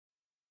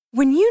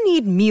When you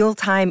need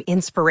mealtime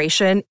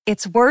inspiration,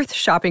 it's worth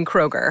shopping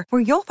Kroger,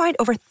 where you'll find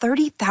over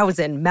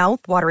 30,000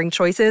 mouth-watering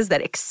choices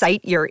that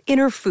excite your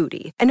inner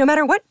foodie. And no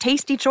matter what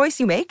tasty choice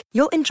you make,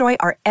 you'll enjoy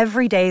our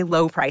everyday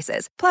low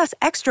prices, plus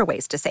extra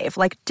ways to save,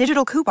 like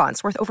digital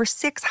coupons worth over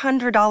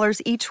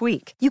 $600 each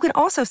week. You can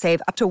also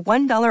save up to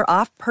 $1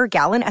 off per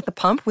gallon at the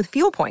pump with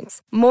fuel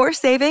points. More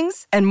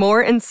savings and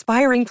more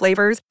inspiring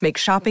flavors make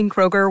shopping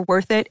Kroger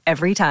worth it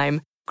every time.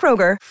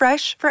 Kroger,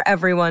 fresh for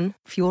everyone.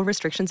 Fuel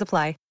restrictions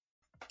apply.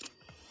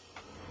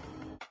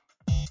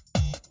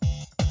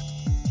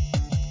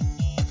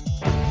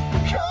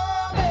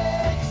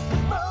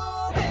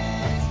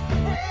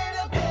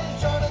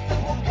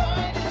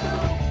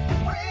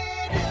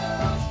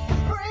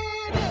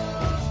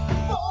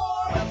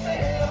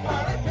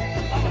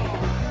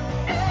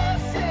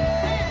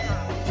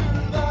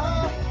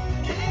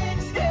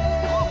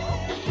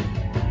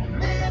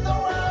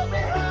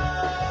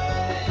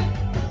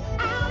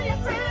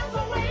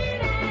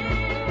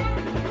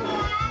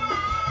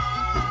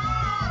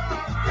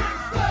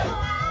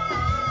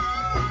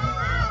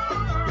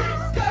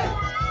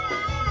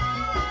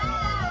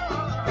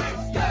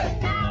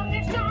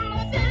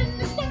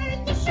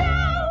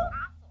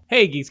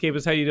 Hey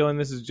Geekscapists, how you doing?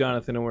 This is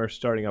Jonathan, and we're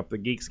starting up the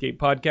Geekscape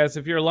podcast.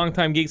 If you're a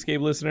longtime Geekscape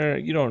listener,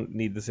 you don't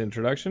need this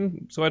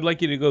introduction, so I'd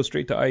like you to go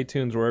straight to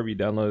iTunes, wherever you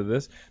downloaded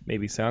this,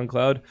 maybe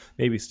SoundCloud,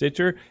 maybe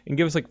Stitcher, and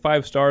give us like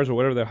 5 stars or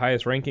whatever the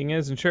highest ranking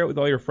is, and share it with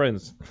all your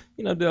friends.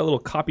 You know, do that little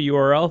copy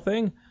URL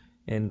thing,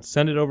 and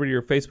send it over to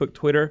your Facebook,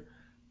 Twitter.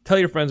 Tell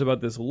your friends about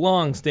this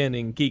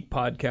long-standing geek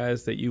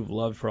podcast that you've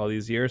loved for all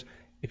these years.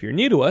 If you're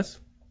new to us,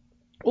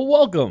 well,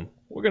 welcome.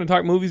 We're going to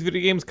talk movies,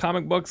 video games,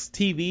 comic books,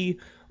 TV,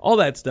 all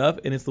that stuff,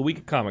 and it's the week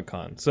of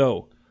Comic-Con.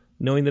 So,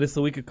 knowing that it's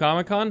the week of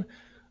Comic-Con,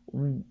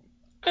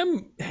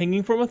 I'm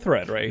hanging from a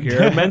thread right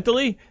here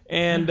mentally.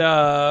 And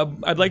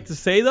I'd like to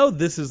say, though,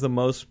 this is the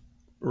most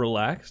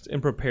relaxed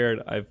and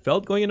prepared I've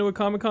felt going into a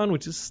Comic-Con,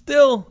 which is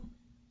still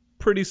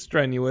pretty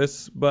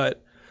strenuous,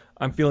 but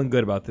I'm feeling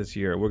good about this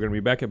year. We're going to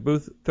be back at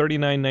booth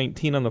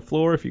 3919 on the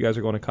floor. If you guys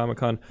are going to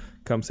Comic-Con,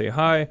 come say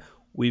hi.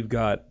 We've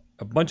got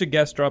a bunch of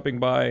guests dropping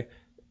by.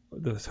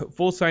 The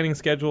full signing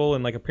schedule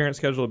and like appearance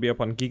schedule will be up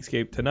on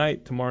Geekscape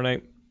tonight, tomorrow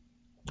night.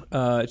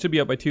 It should be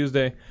up by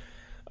Tuesday.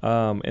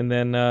 And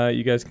then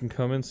you guys can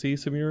come and see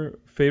some of your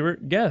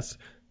favorite guests,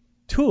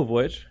 2 of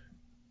which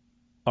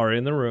are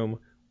in the room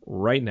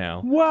right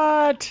now.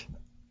 What?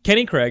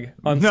 Kenny Craig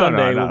on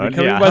Sunday will be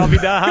coming by.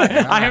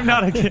 I'm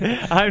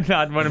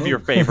not one of your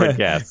favorite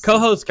guests.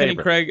 Co-host Kenny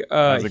Craig,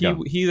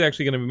 he's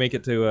actually going to make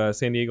it to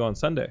San Diego on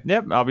Sunday.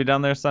 Yep, I'll be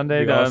down there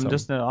Sunday. Awesome. I'm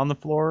just on the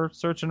floor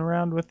searching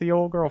around with the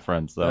old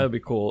girlfriends. So. That'd be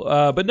cool.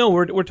 But no,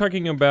 we're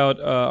talking about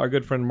our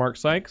good friend Mark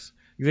Sykes,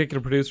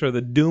 executive producer of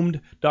the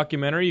Doomed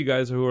documentary. You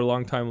guys who are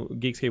longtime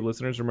Geekscape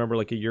listeners remember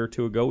like a year or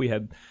 2 ago we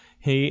had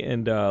he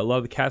and a lot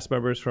of the cast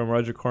members from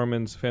Roger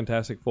Corman's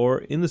Fantastic Four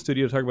in the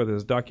studio to talk about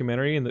this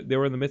documentary, and they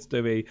were in the midst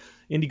of a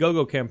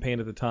Indiegogo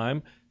campaign at the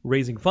time,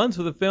 raising funds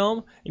for the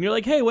film, and you're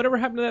like, hey, whatever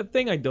happened to that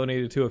thing I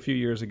donated to a few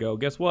years ago?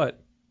 Guess what?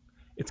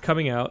 It's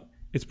coming out.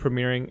 It's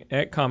premiering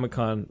at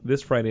Comic-Con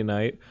this Friday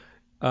night.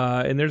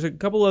 And there's a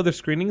couple other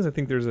screenings. I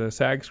think there's a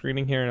SAG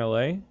screening here in LA,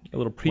 a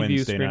little preview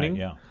Wednesday screening.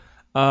 night,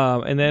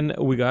 yeah. And then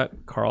we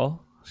got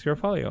Carl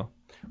Scarafalio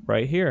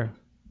right here.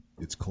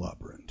 It's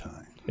clobbering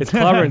time. It's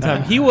clobbering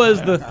time. He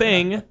was the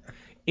Thing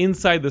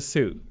inside the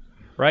suit,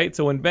 right?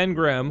 So when Ben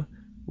Grimm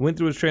went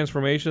through his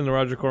transformation in the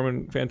Roger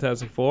Corman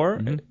Fantastic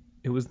Four,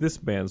 it was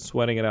this man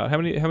sweating it out. How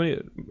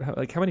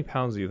many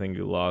pounds do you think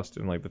you lost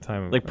in like the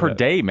time? Like per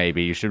day,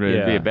 maybe. You should be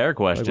a better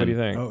question. Like, what do you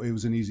think? Oh, it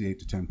was an easy 8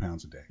 to 10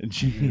 pounds a day.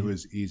 It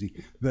was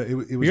easy. It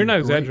was You're not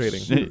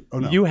exaggerating. Oh,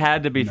 no. You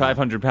had to be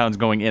 500 pounds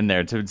going in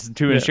there to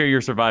ensure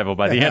your survival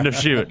by the end of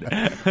shoot.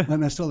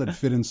 And I still had to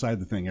fit inside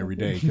the thing every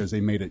day because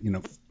they made it,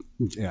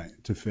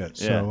 to fit.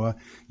 So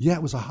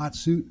it was a hot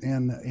suit,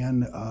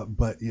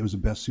 but it was the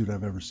best suit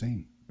I've ever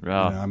seen.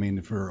 Wow. I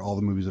mean, for all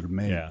the movies that have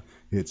made,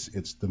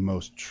 it's the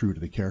most true to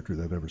the character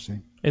that I've ever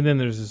seen. And then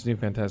there's this new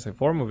Fantastic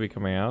Four movie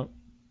coming out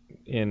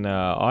in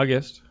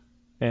August,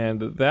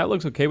 and that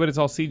looks okay, but it's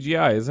all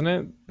CGI, isn't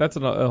it? That's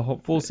a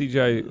full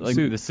CGI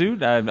suit. The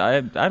suit, I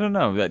don't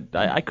know.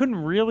 I couldn't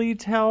really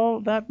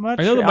tell that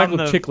much. I know the Michael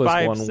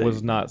Chiklis one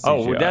was not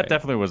CGI. Oh, that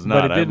definitely was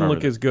not. But it didn't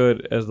look as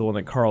good as the one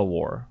that Carl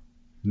wore.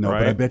 No, right?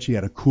 But I bet you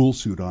had a cool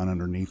suit on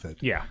underneath it.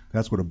 Yeah.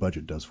 That's what a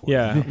budget does for you.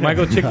 Yeah,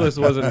 Michael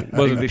Chiklis wasn't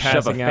they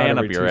shove a passing fan out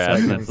up every your 2 ass,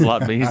 and seconds. it's a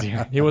lot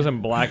easier. He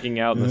wasn't blacking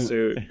out in the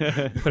suit,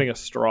 putting a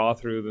straw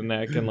through the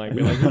neck and like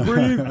being like,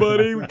 breathe,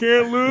 buddy, we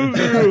can't lose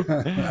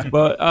you.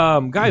 But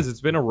guys,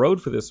 it's been a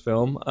road for this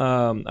film.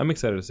 I'm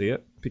excited to see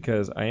it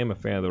because I am a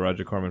fan of the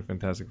Roger Corman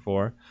Fantastic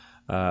Four,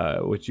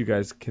 which you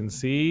guys can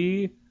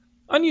see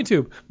on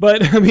YouTube.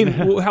 But I mean,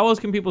 how else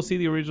can people see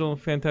the original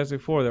Fantastic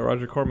Four that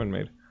Roger Corman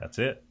made? That's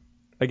it.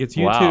 Like it's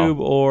YouTube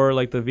or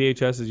like the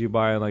VHSs you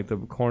buy in like the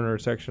corner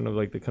section of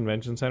like the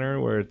convention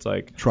center where it's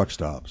like truck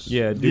stops.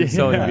 Yeah, dudes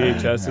selling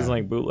VHSs and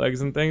like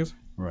bootlegs and things.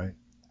 Right.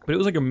 But it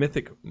was like a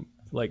mythic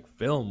like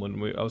film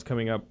when I was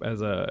coming up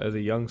as a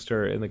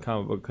youngster in the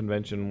comic book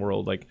convention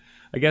world. Like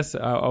I guess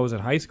I was in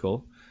high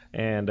school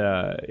And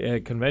at a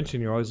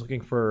convention, you're always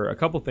looking for a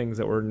couple things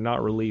that were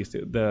not released.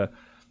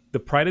 The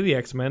Pride of the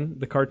X-Men,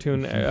 the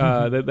cartoon,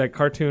 that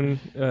cartoon.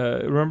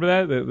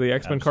 Remember that the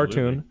X-Men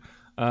cartoon.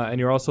 And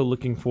you're also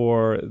looking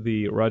for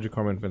the Roger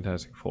Corman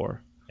Fantastic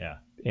Four. Yeah.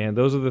 And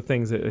those are the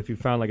things that if you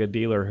found like a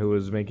dealer who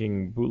was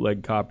making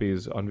bootleg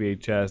copies on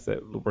VHS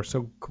that were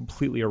so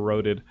completely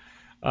eroded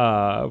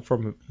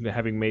from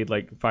having made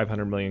like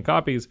 500 million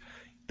copies,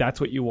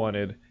 that's what you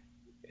wanted.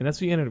 And that's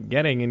what you ended up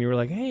getting, and you were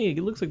like, "Hey, it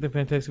looks like the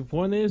Fantastic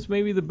Four, and this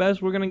may be the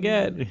best we're gonna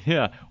get."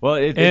 Yeah, well,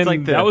 it's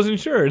like that was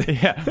insured.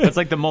 Yeah, it's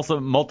like the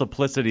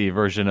multiplicity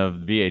version of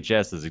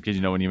VHS, because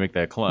when you make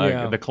that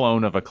the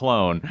clone of a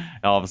clone,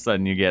 all of a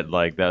sudden you get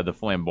like the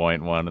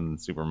flamboyant one and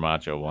the super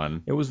macho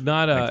one. It was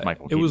not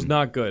was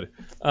not good.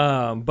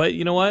 But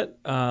you know what?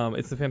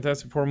 It's the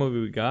Fantastic Four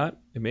movie we got.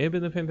 It may have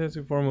been the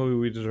Fantastic Four movie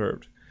we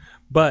deserved.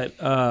 But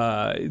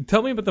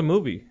tell me about the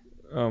movie.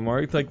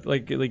 Mark,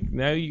 like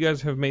now you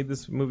guys have made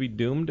this movie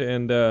Doomed,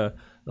 and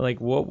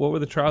what were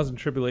the trials and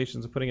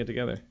tribulations of putting it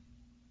together?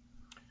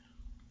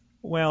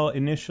 Well,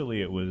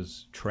 initially it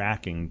was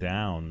tracking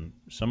down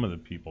some of the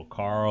people.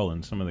 Carl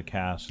and some of the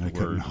cast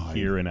were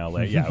here in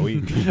L.A. Yeah, we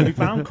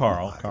found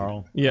Carl.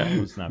 Carl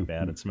was not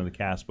bad, and some of the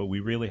cast, but we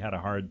really had a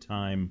hard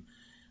time,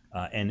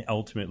 and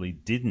ultimately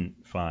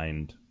didn't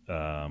find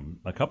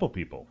a couple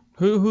people.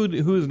 Who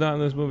is not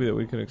in this movie that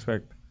we can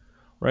expect?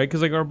 Right,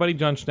 because like our buddy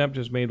John Schnepp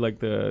just made like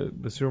the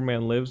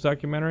Superman Lives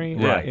documentary,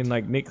 right? And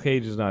like Nick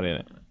Cage is not in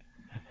it.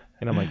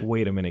 And I'm like,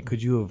 wait a minute,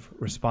 could you have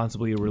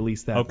responsibly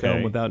released that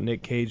film without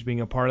Nick Cage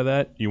being a part of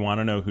that? You want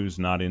to know who's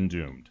not in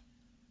Doomed?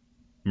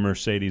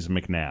 Mercedes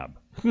McNabb.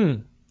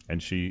 And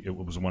it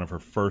was one of her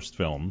first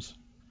films.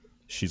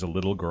 She's a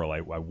little girl. I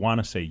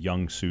want to say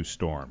young Sue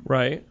Storm.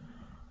 Right.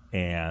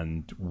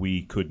 And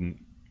we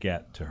couldn't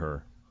get to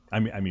her.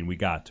 I mean, we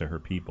got to her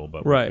people,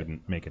 but right. we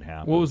couldn't make it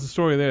happen. What was the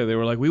story there? They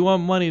were like, we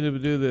want money to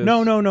do this.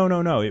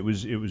 No. It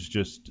was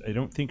just, I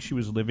don't think she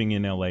was living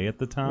in L.A. at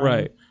the time.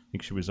 Right. I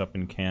think she was up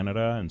in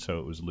Canada, and so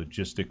it was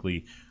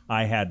logistically.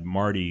 I had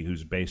Marty,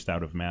 who's based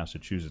out of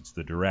Massachusetts,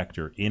 the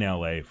director, in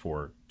L.A.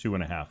 for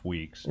 2.5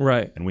 weeks.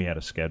 Right. And we had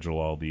to schedule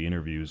all the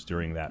interviews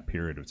during that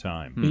period of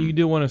time. You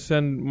do want to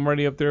send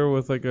Marty up there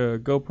with like a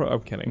GoPro?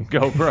 I'm kidding.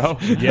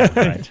 GoPro? Yeah,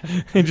 right.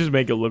 And just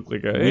make it look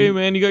like hey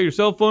man, you got your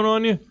cell phone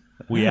on you?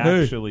 We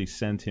actually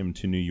sent him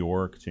to New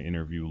York to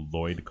interview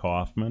Lloyd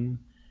Kaufman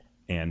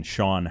and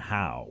Sean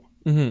Howe,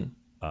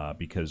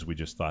 because we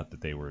just thought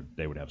that they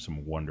would have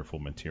some wonderful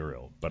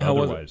material. But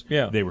otherwise,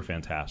 they were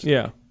fantastic.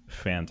 Yeah,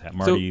 fantastic.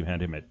 Marty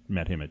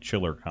met him at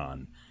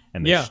ChillerCon,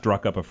 and they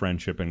struck up a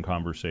friendship and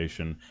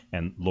conversation.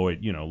 And Lloyd,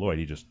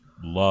 he just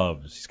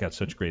loves. He's got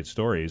such great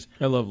stories.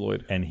 I love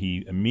Lloyd, and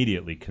he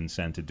immediately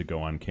consented to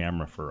go on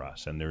camera for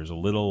us. And there's a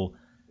little.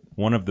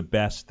 One of the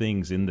best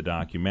things in the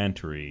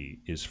documentary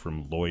is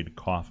from Lloyd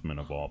Kaufman,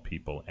 of all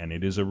people, and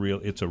it is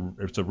it's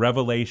a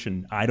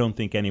revelation I don't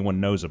think anyone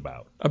knows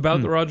about.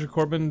 About the Roger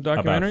Corman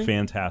documentary? About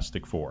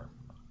Fantastic Four.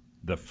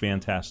 The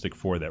Fantastic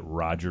Four that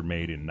Roger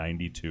made in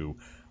 '92.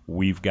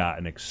 We've got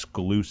an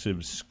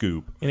exclusive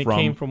scoop and it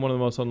came from one of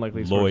the most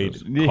unlikely Lloyd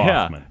sources.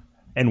 Kaufman.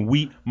 And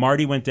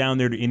Marty went down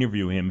there to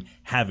interview him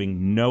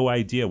having no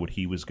idea what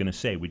he was going to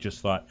say. We just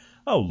thought,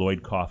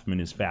 Lloyd Kaufman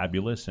is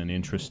fabulous and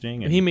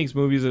interesting. And he makes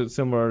movies that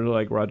similar to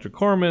like Roger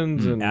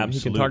Corman's, and absolutely.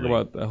 He can talk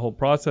about the whole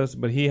process,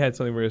 but he had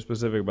something very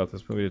specific about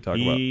this movie to talk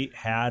about. He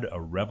had a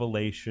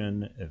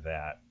revelation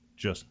that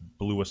just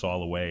blew us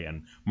all away,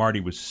 and Marty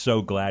was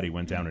so glad he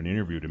went down and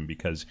interviewed him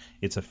because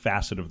it's a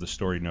facet of the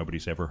story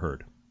nobody's ever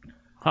heard.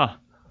 Huh.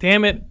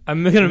 Damn it,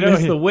 I'm going to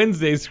miss the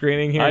Wednesday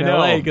screening here in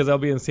LA because I'll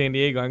be in San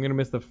Diego. I'm going to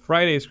miss the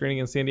Friday screening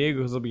in San Diego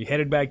because I'll be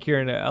headed back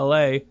here into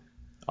LA.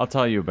 I'll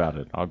tell you about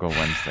it. I'll go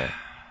Wednesday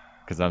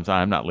because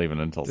I'm not leaving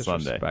until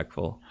Sunday.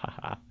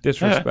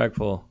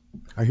 Disrespectful.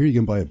 I hear you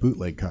can buy a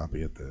bootleg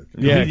copy at the.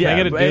 Yeah, can I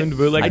get a Dune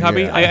bootleg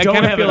copy? I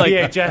kind of feel like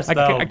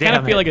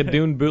I feel like a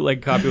Dune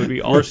bootleg copy would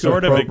be We're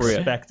sort of appropriate.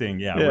 Expecting,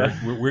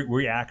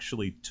 we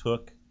actually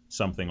took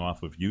something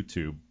off of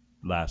YouTube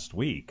last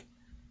week.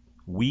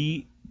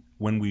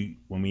 When we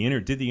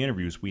did the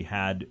interviews, we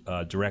had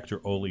director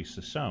Oli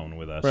Sassone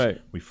with us. Right.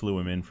 We flew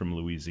him in from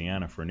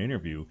Louisiana for an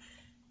interview,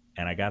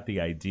 and I got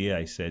the idea.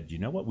 I said, you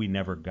know what we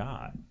never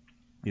got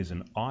is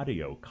an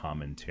audio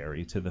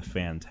commentary to the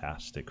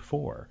Fantastic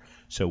Four.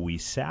 So we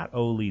sat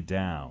Oli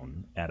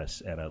down at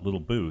a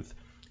little booth,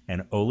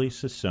 and Oli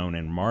Sassone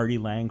and Marty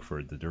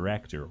Langford, the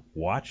director,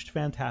 watched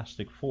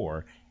Fantastic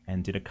Four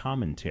and did a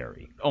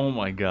commentary. Oh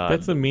my God!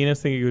 That's the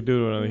meanest thing you could do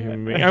to another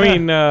human being. I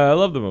mean, I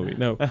love the movie.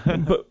 No, but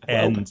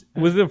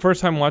was it the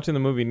first time watching the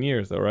movie in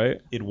years, though?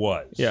 Right? It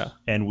was. Yeah.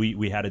 And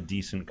we had a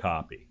decent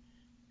copy,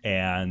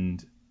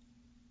 and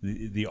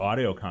the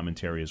audio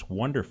commentary is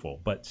wonderful.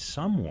 But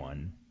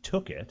someone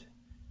took it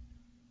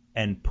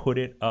and put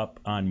it up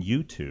on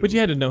YouTube. But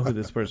you had to know who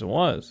this person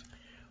was.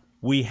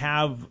 We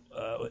have,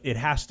 it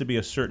has to be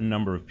a certain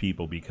number of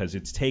people because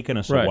it's taken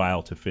us a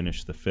while to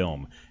finish the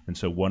film. And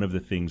so one of the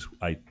things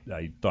I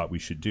thought we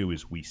should do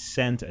is we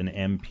sent an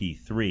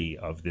MP3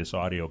 of this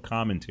audio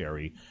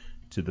commentary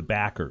to the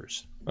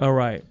backers Oh,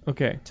 right.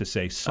 Okay. To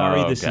say,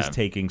 sorry, this is okay.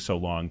 taking so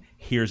long.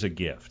 Here's a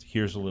gift.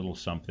 Here's a little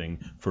something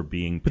for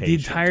being But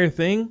patient. the entire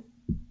thing?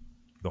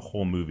 The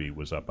whole movie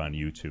was up on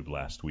YouTube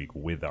last week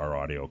with our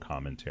audio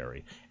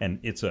commentary, and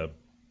it's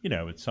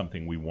it's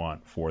something we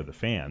want for the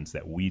fans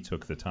that we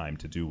took the time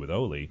to do with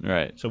Oli.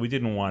 Right. So we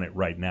didn't want it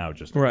right now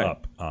just Right.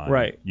 up on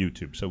Right.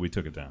 YouTube, so we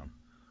took it down.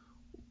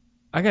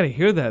 I got to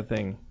hear that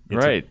thing.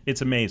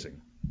 It's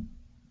amazing.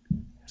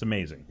 It's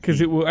amazing.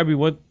 Because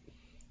what?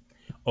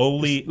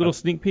 Oli Little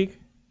sneak peek?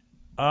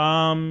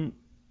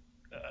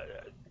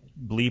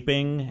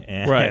 bleeping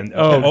and Right.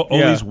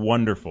 Oli's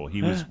wonderful.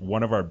 He was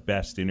one of our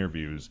best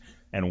interviews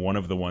and one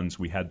of the ones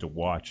we had to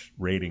watch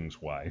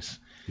ratings wise.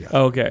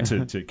 Okay.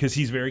 Because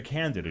he's very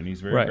candid and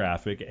he's very Right.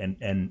 graphic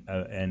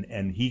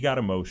and he got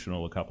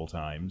emotional a couple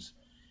times.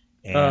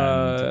 And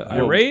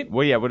irate?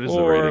 Well, yeah. What is the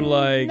Or rating?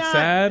 like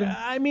sad?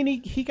 I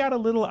mean, he got a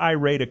little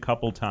irate a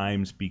couple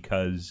times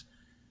because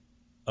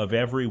of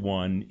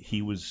everyone.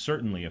 He was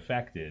certainly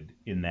affected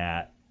in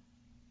that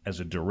as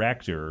a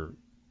director,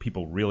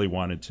 people really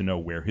wanted to know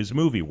where his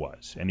movie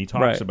was, and he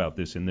talks Right. about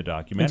this in the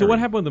documentary. And so what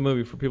happened with the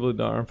movie for people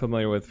that aren't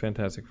familiar with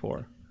Fantastic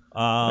Four?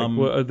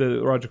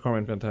 The Roger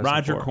Corman Fantastic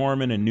Roger Four.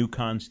 Corman and New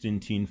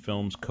Constantine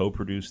Films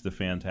co-produced the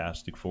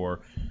Fantastic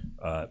Four.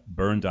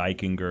 Bernd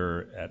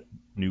Eichinger at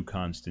New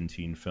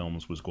Constantine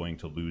Films was going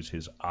to lose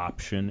his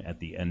option at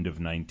the end of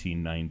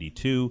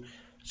 1992,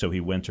 so he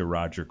went to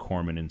Roger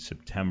Corman in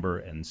September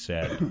and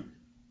said,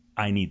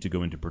 I need to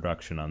go into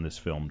production on this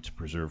film to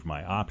preserve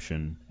my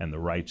option and the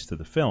rights to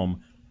the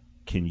film.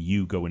 Can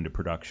you go into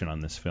production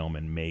on this film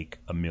and make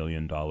 $1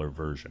 million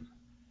version?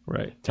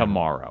 Right.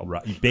 Tomorrow.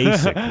 Right.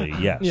 Basically,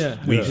 yes. Yeah.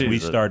 We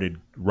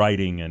started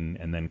writing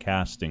and then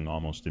casting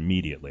almost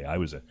immediately. I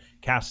was a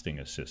casting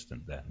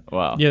assistant then.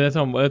 Wow. Yeah,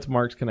 that's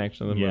Mark's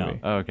connection to the Yeah. movie.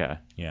 Okay.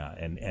 Yeah,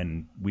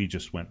 and we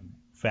just went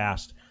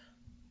fast.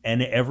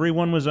 And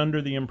everyone was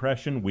under the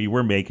impression we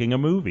were making a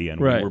movie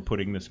and Right. we were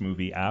putting this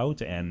movie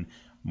out, and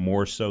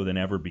more so than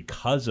ever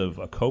because of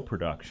a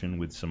co-production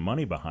with some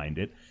money behind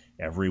it,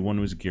 everyone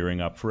was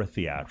gearing up for a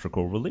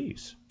theatrical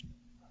release.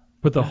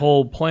 But the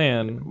whole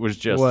plan Was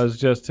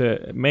just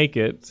to make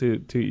it so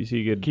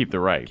you could keep the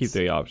rights. keep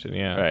the option,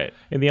 yeah. Right.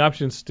 And the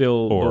option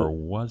still. Or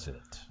was it?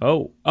 we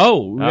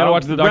gotta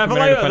watch the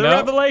documentary to find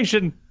out.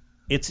 revelation.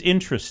 It's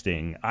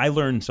interesting. I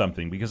learned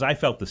something because I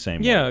felt the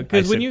same Yeah, way.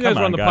 because I when said, you guys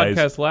 "Come were on the guys."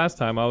 podcast last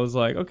time, I was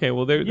like, okay,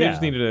 well they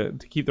just needed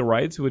to keep the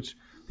rights, which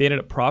they ended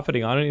up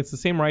profiting on it. It's the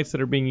same rights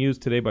that are being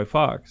used today by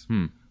Fox.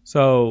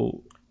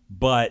 So,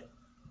 But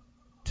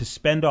to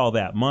spend all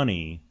that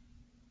money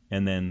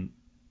and then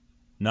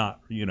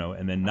not,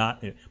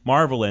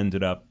 Marvel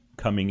ended up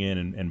coming in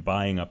and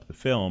buying up the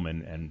film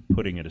and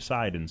putting it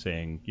aside and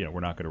saying, we're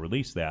not going to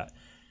release that.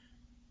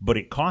 But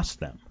it cost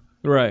them,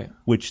 right.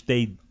 which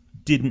they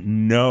didn't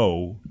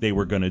know they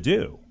were going to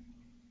do.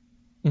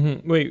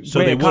 Mm-hmm. Wait, So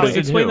wait, they it would've- cost-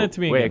 explain that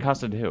to me. Wait, again. it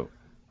costed who?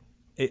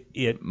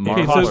 It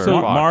Marvel cost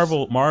or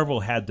Fox? Marvel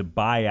had to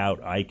buy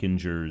out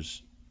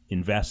Eichinger's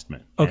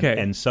investment. Okay.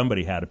 And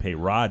somebody had to pay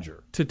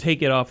Roger To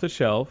take it off the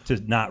shelf. to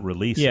not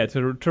release Yeah, it.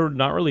 to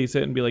not release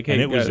it and be like, hey,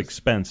 And it was guys,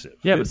 expensive.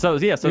 Yeah, but so it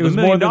the was $1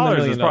 more million than the $1 is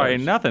million. probably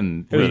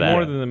nothing it for was that.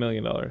 more than $1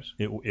 million.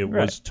 It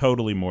was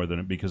totally more than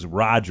it because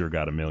Roger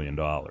got $1 million.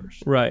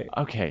 Right.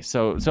 Okay,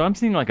 so I'm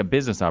seeing like a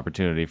business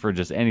opportunity for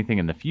just anything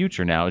in the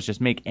future now. Is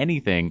just make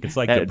anything. It's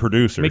like that- the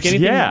producers. Make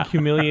anything Yeah.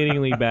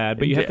 humiliatingly bad,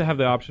 but you have to have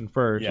the option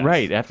first. Yeah.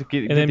 Right, I have to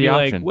get And then the be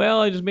option. like, well,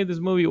 I just made this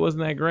movie. It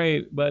wasn't that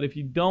great, but if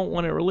you don't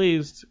want it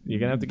released, you're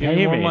going to have to give me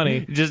Pay more me.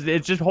 money.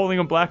 It's just holding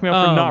a blackmail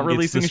for not it's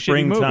releasing the a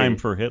shitty movie. springtime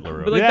for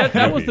Hitler. But like Yeah.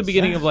 that was the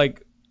beginning of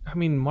like, I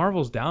mean,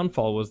 Marvel's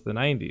downfall was the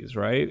 90s,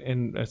 right?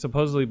 And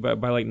supposedly by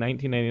like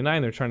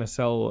 1999, they're trying to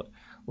sell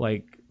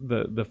like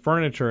the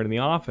furniture in the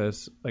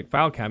office, like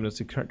file cabinets,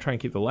 to try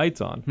and keep the lights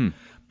on.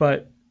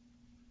 But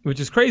which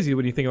is crazy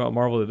when you think about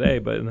Marvel today.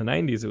 But in the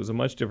 90s, it was a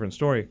much different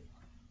story.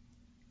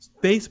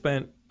 They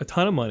spent a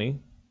ton of money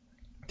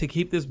to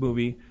keep this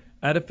movie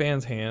out of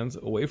fans' hands,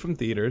 away from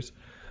theaters,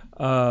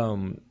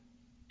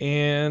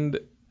 and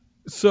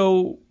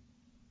so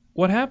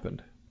what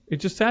happened? It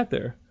just sat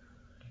there.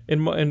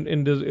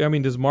 And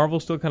does Marvel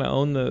still kind of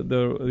own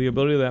the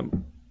ability of that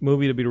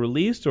movie to be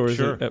released, or is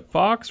Sure. it at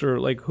Fox, or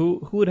like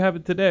who would have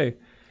it today?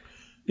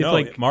 It's No,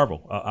 like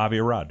Marvel, Avi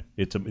Arad.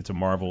 It's a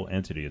Marvel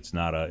entity. It's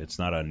not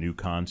a new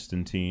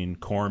Constantine.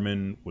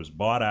 Corman was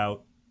bought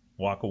out.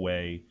 Walk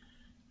away.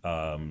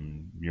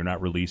 You're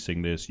not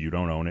releasing this. You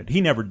don't own it.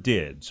 He never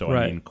did. So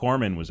Right. I mean,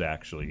 Corman was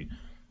actually,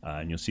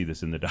 and you'll see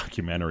this in the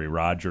documentary.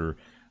 Roger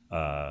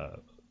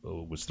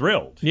was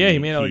thrilled. Yeah, he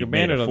made like a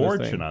bandit made a on this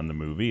fortune thing. on the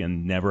movie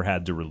and never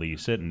had to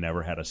release it and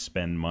never had to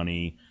spend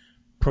money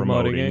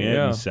Promoting it,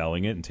 yeah. and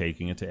selling it and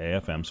taking it to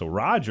AFM. So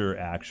Roger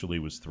actually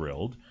was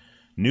thrilled.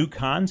 New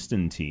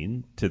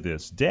Constantine, to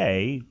this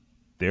day,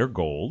 they're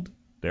gold.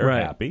 They're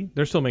right. happy.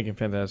 They're still making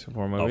Fantastic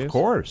Four movies. Of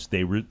course,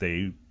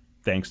 they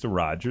thanks to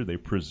Roger, they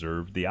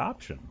preserved the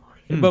option.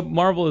 But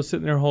Marvel is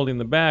sitting there holding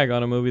the bag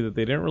on a movie that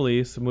they didn't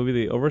release, a movie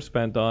they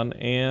overspent on,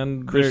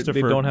 and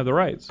they don't have the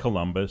rights.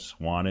 Columbus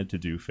wanted to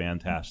do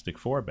Fantastic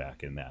Four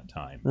back in that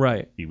time.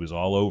 Right. He was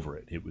all over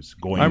it. It was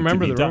going to be done. I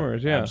remember the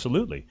rumors, yeah.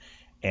 Absolutely.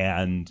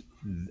 And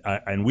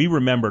we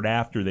remembered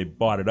after they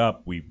bought it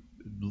up,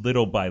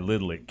 little by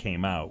little it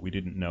came out. We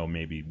didn't know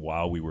maybe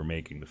while we were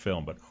making the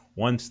film, but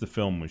once the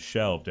film was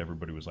shelved,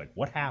 everybody was like,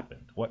 what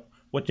happened?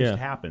 What just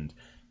happened?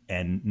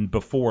 And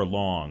before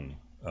long,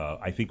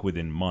 I think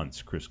within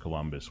months, Chris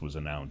Columbus was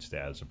announced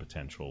as a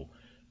potential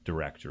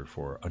director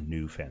for a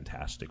new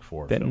Fantastic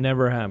Four film. That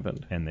never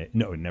happened. It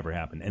never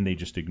happened. And they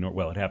just ignored.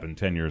 Well, it happened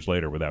 10 years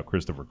later without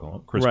Chris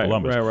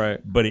Columbus. Right.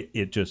 But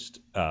it just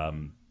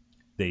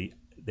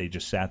they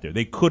just sat there.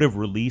 They could have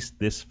released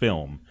this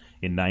film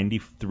in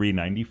 93,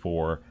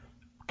 94,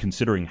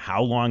 considering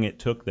how long it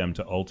took them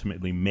to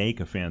ultimately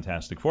make a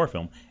Fantastic Four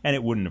film, and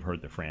it wouldn't have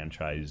hurt the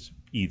franchise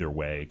either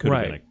way. It could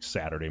have been a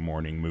Saturday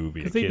morning movie,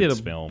 a kids' film. They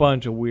did a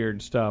bunch of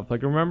weird stuff.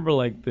 Like, remember,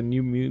 like, the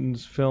New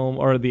Mutants film,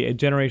 or the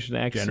Generation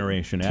X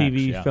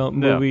TV film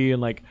movie,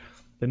 and, like,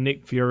 the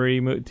Nick Fury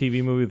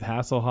TV movie with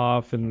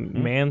Hasselhoff and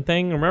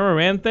Man-Thing? Remember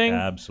Man-Thing?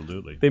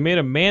 Absolutely. They made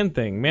a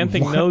Man-Thing.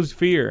 Man-Thing knows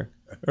fear.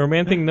 Or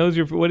Man-Thing knows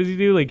your... What does he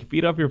do? Like,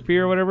 feed off your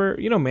fear or whatever?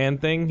 You know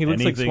Man-Thing. He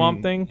looks like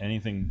Swamp Thing.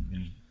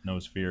 Anything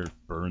knows fear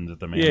burns at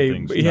the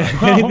Man-Thing's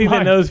touch. Anything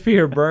that knows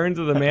fear burns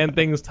at the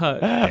Man-Thing's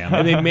touch.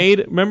 And they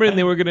made... Remember,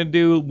 they were going to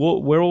do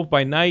Werewolf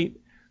by Night.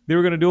 They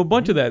were going to do a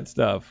bunch of that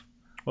stuff.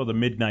 Well, the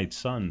Midnight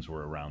Suns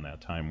were around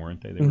that time,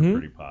 weren't they? They were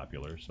pretty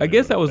popular. So I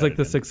guess that was like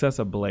the success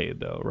of Blade,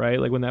 though, right?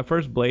 Like when that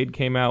first Blade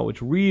came out,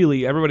 which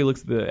really everybody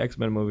looks at the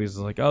X-Men movies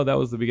and is like, oh, that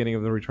was the beginning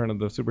of the return of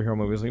the superhero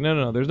movies. Like,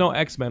 no, there's no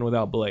X-Men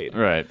without Blade.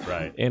 Right.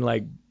 And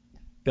like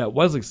that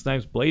Wesley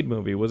Snipes Blade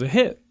movie was a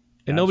hit,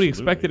 and nobody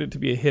expected it to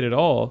be a hit at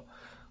all.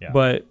 Yeah.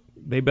 But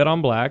they bet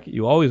on black.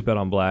 You always bet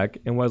on black,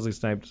 and Wesley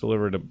Snipes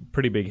delivered a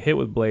pretty big hit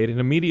with Blade. And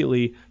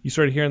immediately you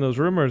started hearing those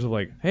rumors of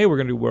like, hey, we're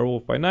gonna do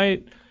Werewolf by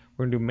Night.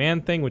 We're going to do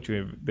Man-Thing, which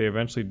they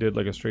eventually did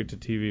like a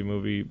straight-to-TV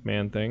movie,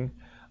 Man-Thing.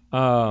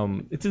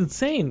 It's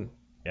insane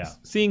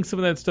seeing some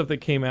of that stuff that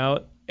came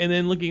out and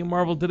then looking at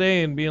Marvel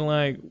today and being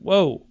like,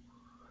 whoa,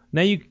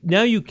 now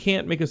you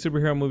can't make a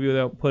superhero movie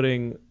without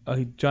putting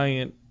a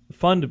giant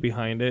fund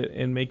behind it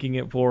and making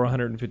it for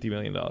 $150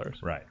 million.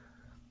 Right.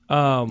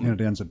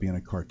 And it ends up being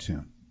a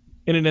cartoon.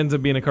 And it ends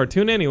up being a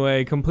cartoon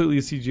anyway, completely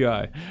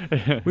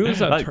CGI.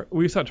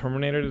 We saw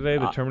Terminator today,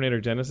 the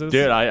Terminator Genesis.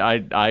 Dude,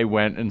 I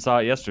went and saw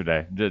it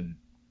yesterday.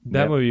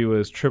 That movie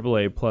was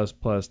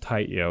AAA++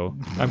 tight, yo.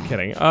 I'm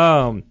kidding.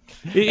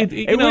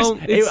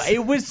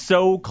 It was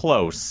so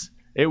close.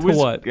 It was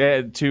what?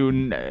 To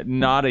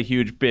not a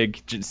huge,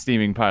 big,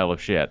 steaming pile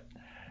of shit.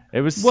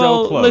 It was so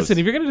close. Well, listen,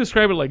 if you're going to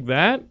describe it like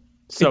that,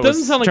 so it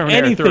doesn't sound like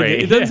Terminator anything. 3.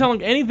 It doesn't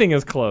sound like anything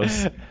is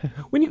close.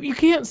 When you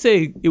can't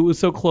say it was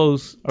so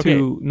close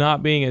to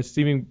not being a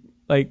steaming.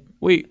 Like,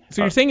 wait,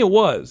 so you're saying it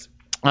was?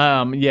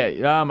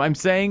 I'm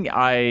saying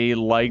I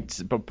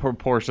liked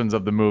proportions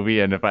of the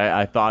movie, and if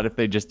I thought if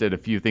they just did a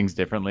few things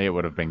differently, it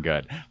would have been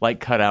good. Like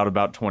cut out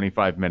about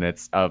 25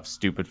 minutes of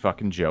stupid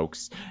fucking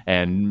jokes,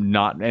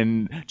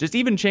 and just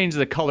even change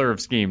the color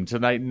scheme to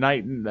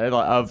night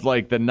of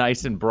like the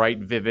nice and bright,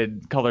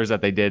 vivid colors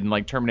that they did in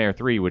like Terminator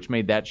 3, which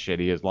made that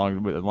shitty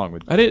along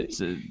with. I did,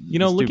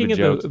 looking at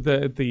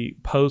the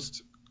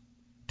post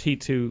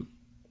T2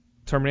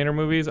 Terminator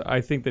movies,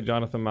 I think that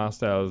Jonathan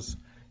Mostow's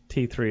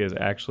T3 is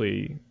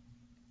actually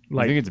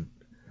like. You think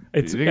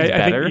it's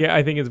better?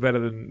 I think it's better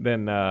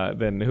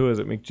than who is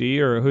it? McGee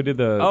or who did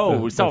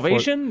the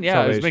Salvation? Yeah,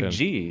 Salvation. It was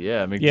McGee.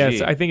 Yeah, McGee.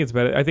 Yes, I think it's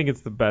better. I think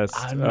it's the best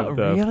of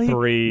the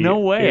three. No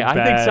way. I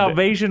think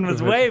Salvation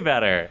was way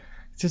better.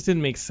 It just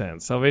didn't make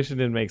sense. Salvation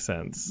didn't make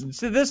sense.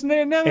 So this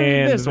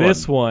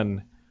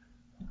one,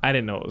 I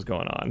didn't know what was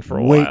going on for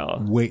a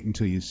while. Wait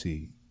until you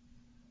see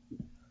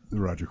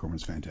Roger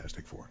Corman's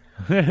Fantastic Four.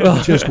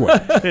 Just wait.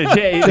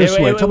 Just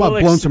wait. Talk about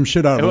blowing some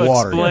shit out of the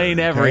water. Explain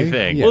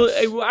everything.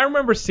 Yes. Well, I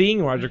remember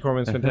seeing Roger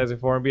Corman's Fantastic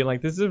Four and being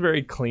like, this is a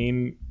very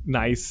clean,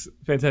 nice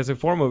Fantastic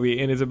Four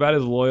movie, and it's about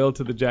as loyal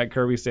to the Jack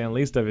Kirby, Stan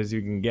Lee stuff as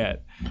you can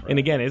get. Right. And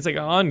again, it's like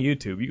on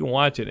YouTube. You can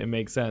watch it. It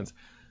makes sense.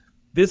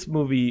 This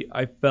movie,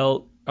 I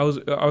felt... I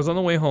was on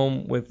the way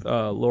home with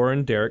Laura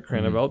and Derek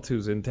Cranevelt,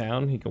 who's in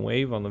town. He can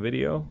wave on the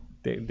video.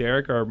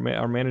 Derek, our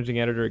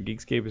managing editor at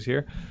Geekscape, is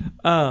here.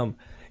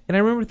 And I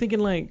remember thinking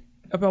like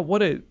about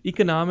what an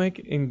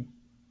economic and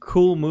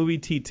cool movie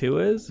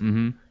T2 is.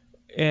 Mm-hmm.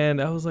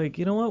 And I was like,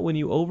 you know what? When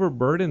you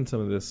overburden some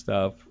of this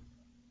stuff,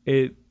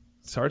 it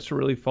starts to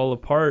really fall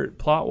apart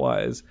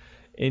plot-wise.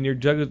 And you're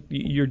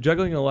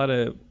juggling a lot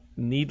of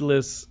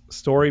needless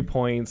story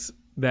points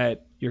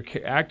that your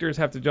actors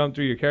have to jump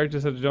through, your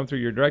characters have to jump through,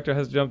 your director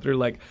has to jump through.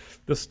 Like,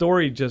 the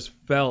story just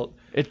felt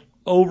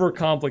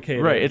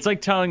overcomplicated. Right. It's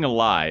like telling a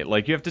lie.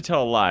 Like, you have to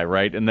tell a lie,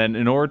 right? And then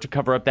in order to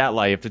cover up that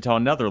lie, you have to tell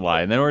another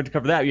lie. And then in order to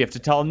cover that, you have to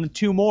tell them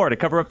 2 more to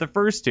cover up the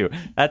first 2.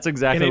 That's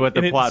exactly what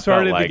the plot it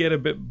started felt like. to get a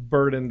bit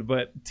burdened,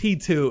 but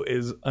T2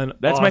 is an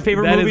That's my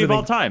favorite movie of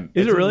all time.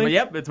 Is it really?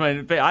 Yep. It's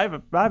my. I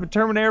have a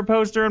Terminator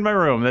poster in my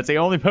room. That's the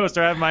only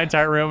poster I have in my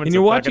entire room. It's and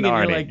you're watching it, and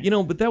Arnie. you're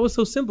like, but that was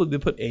so simple. They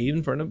put A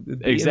in front of B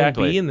Exactly. and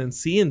then B and then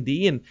C and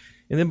D, and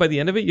then by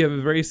the end of it, you have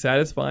a very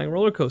satisfying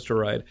roller coaster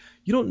ride.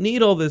 You don't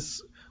need all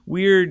this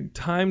weird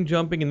time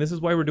jumping, and this is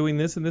why we're doing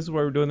this, and this is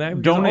why we're doing that.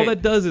 Because all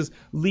that does is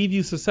leave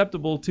you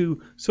susceptible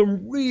to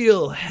some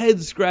real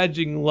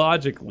head-scratching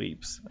logic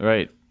leaps.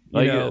 Right.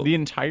 Like, the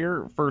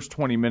entire first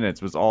 20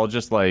 minutes was all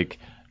just like,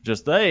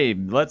 hey,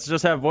 let's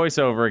just have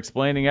voiceover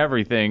explaining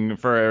everything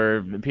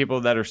for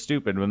people that are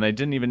stupid when they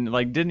didn't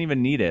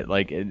even need it.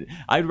 Like,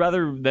 I'd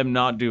rather them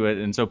not do it,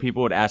 and so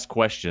people would ask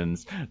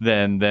questions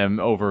than them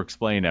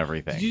over-explain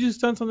everything. Did you do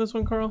stunts on this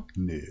one, Carl?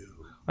 No.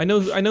 I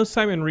know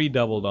Simon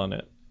redoubled on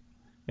it.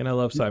 And I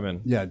love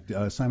Simon.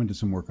 Yeah, Simon did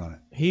some work on it.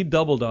 He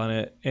doubled on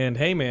it. And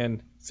hey,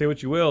 man, say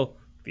what you will,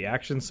 the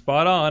action's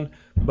spot on,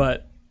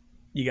 but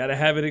you got to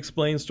have it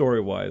explained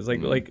story-wise.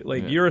 Like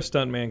you're a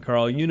stuntman,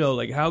 Carl. You know,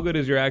 like, how good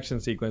is your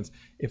action sequence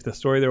if the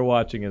story they're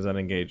watching is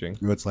unengaging?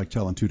 It's like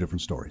telling 2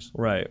 different stories.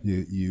 Right.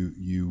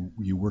 You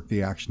work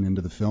the action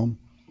into the film,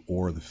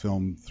 or the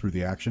film through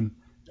the action,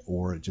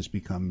 or it just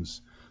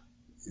becomes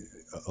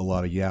a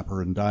lot of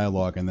yapper and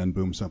dialogue, and then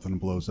boom, something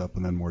blows up,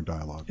 and then more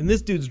dialogue. And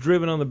this dude's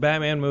driven on the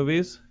Batman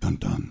movies. Dun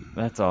dun.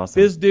 That's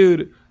awesome. This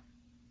dude,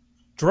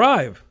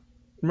 Drive.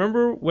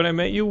 Remember when I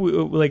met you?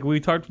 We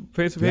talked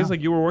face to face,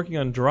 like you were working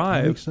on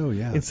Drive. I think so,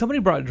 yeah. And somebody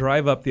brought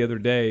Drive up the other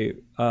day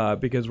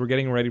because we're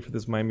getting ready for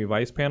this Miami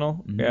Vice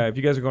panel. Mm-hmm. If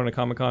you guys are going to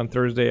Comic-Con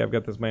Thursday, I've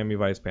got this Miami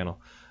Vice panel.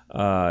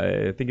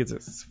 I think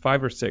it's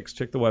 5 or 6.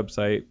 Check the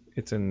website.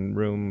 It's in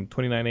room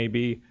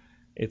 29AB.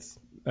 It's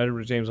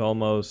Edward James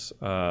Olmos,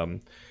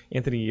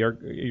 Anthony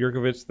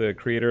Yerkovich, the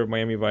creator of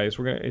Miami Vice.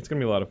 It's gonna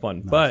be a lot of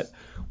fun. Nice. But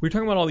we're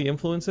talking about all the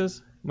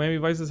influences Miami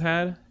Vice has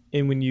had,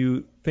 and when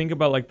you think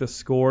about like the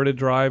score to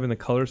Drive and the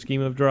color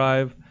scheme of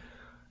Drive,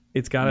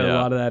 it's got a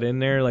lot of that in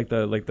there, like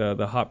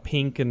the hot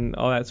pink and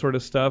all that sort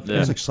of stuff. It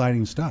was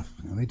exciting stuff.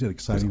 They did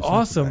exciting stuff.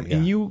 Awesome. That, yeah.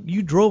 And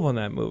you drove on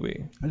that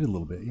movie. I did a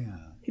little bit, yeah.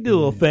 He did a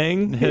little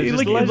thing.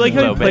 like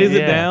how he plays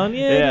it down.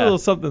 Yeah, he did a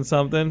little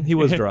something. He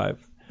was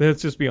Drive.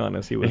 Let's just be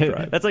honest. He was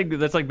Drive. That's like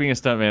being a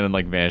stuntman in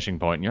like Vanishing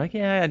Point, and you're like,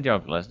 yeah, I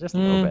jumped just a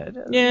little bit.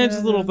 Yeah,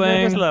 just a little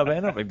thing. Just a little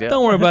bit. No big deal.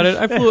 Don't worry about it.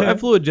 I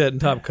flew a jet in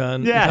Top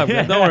Gun. Yeah.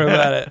 Don't worry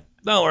about it.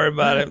 Don't worry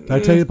about it. Did I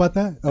tell you about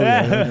that? Oh,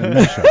 yeah.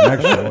 Next show.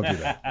 We'll do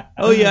that.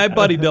 Oh, yeah, I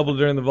body doubled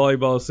during the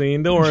volleyball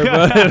scene. Don't worry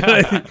about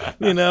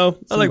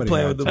it. I like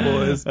playing with the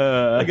boys.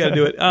 I got to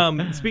do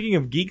it. Speaking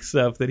of geek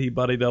stuff that he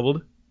body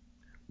doubled,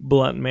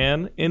 Blunt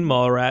Man in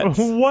Mallrats.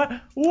 What?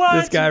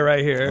 This guy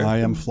right here. I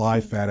am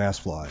Fly, fat ass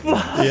Fly.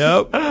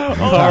 Yep. Oh,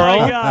 Carl,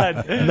 my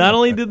God. Not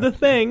only did the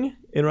thing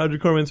in Roger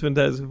Corman's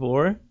Fantastic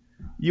Four,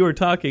 you were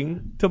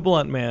talking to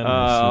Blunt Man.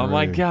 Oh,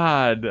 my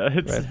God.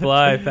 Right,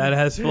 Fly, fat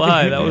ass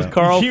Fly. That was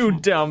Carl. You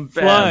dumb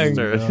flying.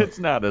 bastard. Yeah. It's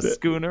not a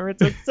schooner.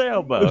 It's a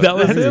sailboat. That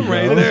was him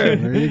right there.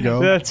 There you go.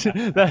 That's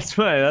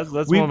one of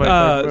my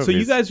favorite movies. So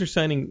you guys are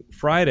signing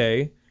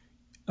Friday.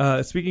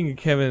 Speaking of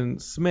Kevin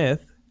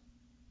Smith,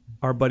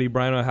 our buddy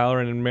Brian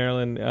O'Halloran and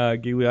Marilyn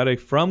Gigliotti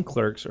from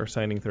Clerks are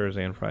signing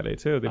Thursday and Friday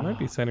too. They might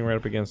be signing right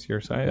up against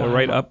your signing, or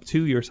right up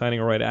to your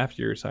signing, or right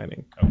after your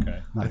signing. Okay.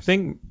 Nice. I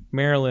think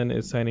Marilyn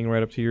is signing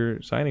right up to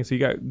your signing. So you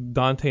got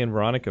Dante and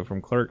Veronica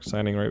from Clerks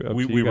signing right up to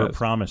you We were guys.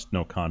 promised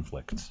no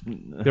conflicts.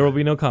 There will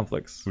be no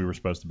conflicts. We were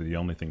supposed to be the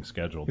only thing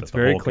scheduled It's at the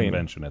very whole clean.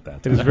 convention at that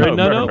It time. is very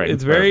Perfect,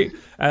 It's very.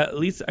 At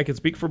least I can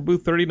speak for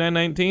booth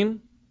 3919.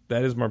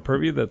 That is my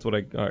purview. That's what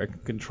I can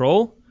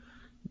control.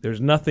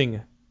 There's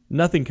nothing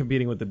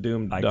competing with the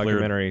Doom I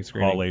documentary cleared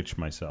screening. Hall H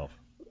myself.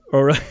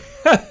 Or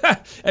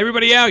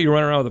everybody out! You're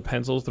running around with the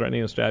pencils,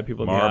 threatening to stab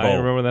people in the eye. Marvel.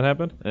 Remember when that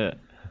happened? Yeah.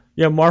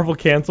 Yeah, Marvel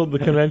canceled the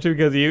convention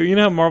because of you. You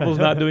know how Marvel's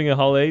not doing a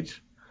Hall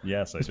H?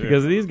 Yes, I It's do.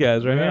 because of these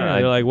guys right Yeah,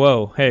 here. They're like,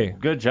 whoa, hey.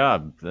 Good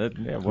job. Well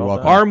done.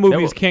 Our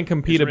movies Yeah, can't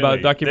compete it's about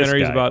really this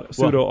documentaries guy. about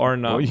pseudo or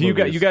not. well,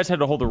 you guys had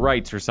to hold the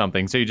rights or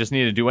something, so you just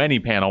need to do any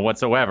panel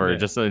whatsoever,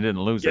 just so they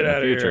didn't lose Get it in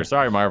outta the future. here.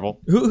 Sorry, Marvel.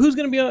 Who's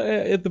going to be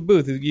at the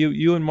booth?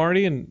 You and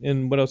Marty,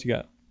 and what else you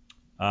got?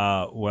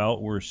 Well,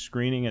 we're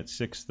screening at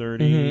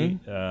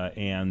 6:30,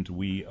 and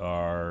we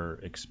are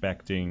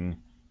expecting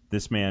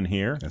this man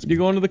here, You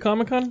going to the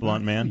Comic-Con?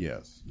 Blunt Man,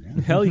 Yes.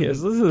 Yeah. Hell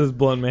yes, this is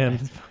Blunt Man.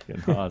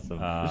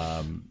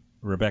 Awesome.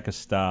 Rebecca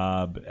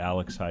Staub,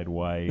 Alex Hyde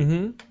White,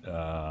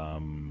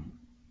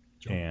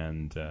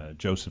 and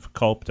Joseph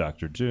Culp,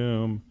 Dr.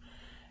 Doom,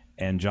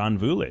 and John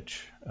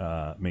Vulich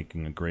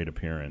making a great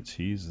appearance.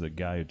 He's the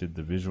guy who did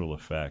the visual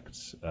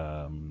effects,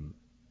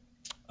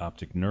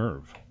 Optic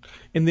Nerve.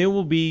 And they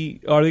will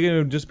be. Are they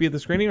going to just be at the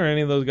screening, or are any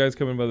of those guys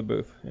coming by the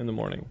booth in the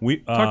morning?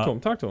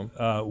 Talk to them.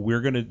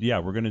 We're gonna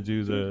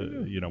do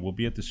the. We'll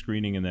be at the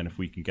screening, and then if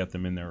we can get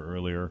them in there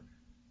earlier,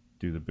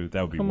 do the booth.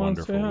 That would be Come on,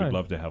 wonderful. say hi. We'd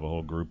love to have a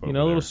whole group over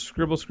A little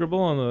there. scribble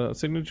on the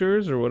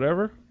signatures or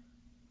whatever.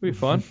 It'll be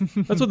fun.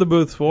 That's what the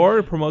booth's for,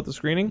 to promote the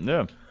screening.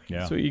 Yeah. Yeah.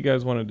 That's what you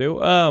guys want to do.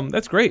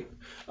 That's great.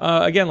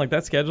 Again, like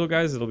that schedule,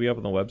 guys, it'll be up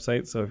on the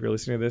website. So if you're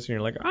listening to this and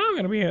you're like, I'm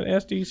going to be at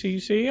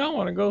SDCC, I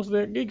want to go to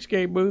that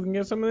Geekscape booth and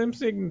get some of them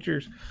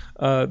signatures.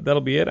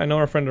 That'll be it. I know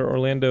our friend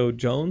Orlando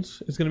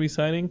Jones is going to be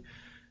signing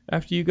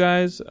after you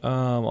guys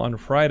on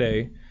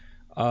Friday.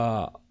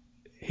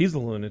 He's a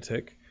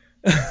lunatic.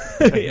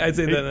 I'd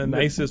say that in the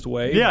nicest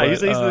way. Yeah,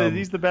 but,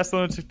 he's the best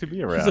lunatic to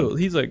be around.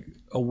 he's like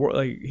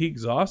he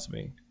exhausts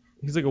me.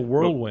 He's like a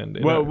whirlwind.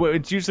 Well,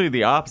 it's usually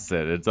the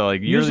opposite. It's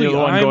like you're Usually the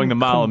one I'm going a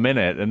mile a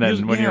minute, and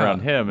then when you're yeah.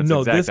 around him, it's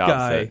No, the exact this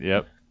guy- opposite.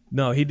 Yep.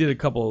 No, he did a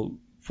couple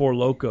Four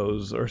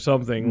Locos or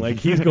something. Like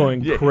he's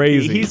going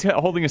crazy. He's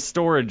holding a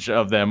storage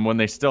of them when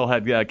they still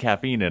had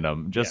caffeine in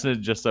them, just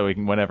so he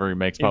can whenever he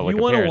makes If public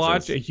you want to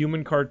appearances. watch a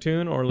human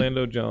cartoon,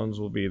 Orlando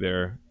Jones will be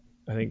there.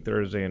 I think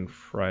Thursday and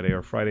Friday,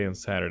 or Friday and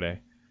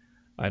Saturday.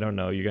 I don't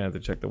know. You're gonna have to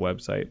check the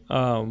website.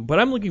 But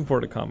I'm looking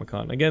forward to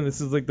Comic-Con. Again,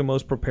 this is like the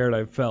most prepared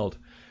I've felt.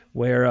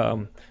 Where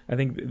I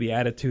think the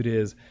attitude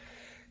is,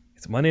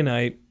 it's Monday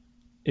night.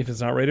 If it's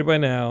not rated by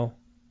now,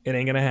 it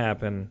ain't gonna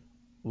happen.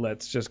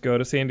 Let's just go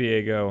to San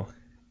Diego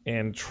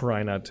and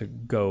try not to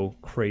go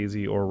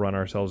crazy or run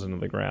ourselves into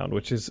the ground,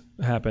 which has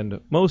happened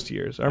most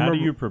years. How do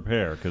you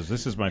prepare? Because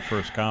this is my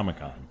first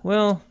Comic-Con.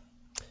 Well,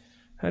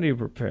 how do you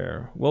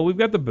prepare? Well, we've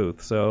got the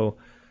booth. So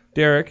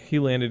Derek, he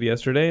landed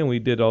yesterday, and we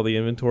did all the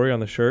inventory on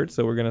the shirts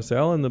that we're going to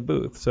sell in the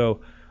booth. So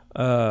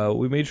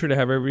we made sure to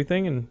have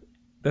everything, and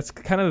that's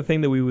kind of the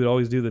thing that we would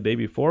always do the day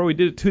before. We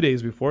did it 2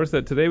 days before, so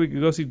that today we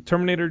could go see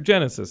Terminator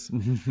Genesis,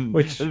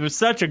 which, It was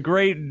such a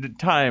great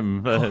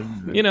time,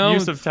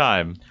 use of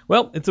time.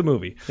 well, it's a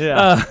movie.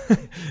 Yeah.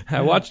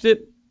 I watched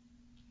it.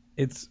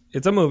 It's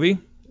a movie.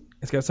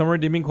 It's got some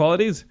redeeming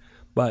qualities,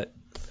 but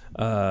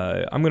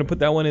I'm going to put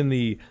that one in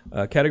the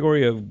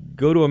category of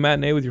go to a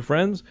matinee with your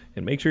friends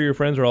and make sure your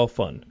friends are all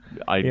fun.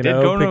 I did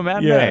go to a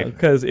matinee. Yeah,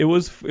 because it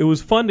was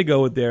fun to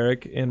go with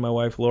Derek and my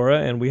wife Laura,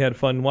 and we had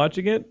fun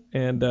watching it,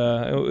 and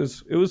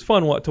it was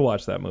fun to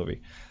watch that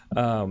movie,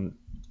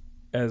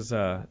 as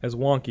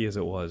wonky as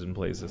it was in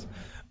places.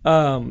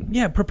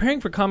 Preparing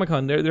for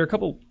Comic-Con, there are a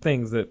couple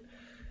things that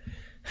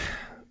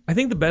I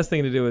think the best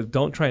thing to do is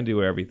don't try and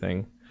do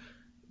everything.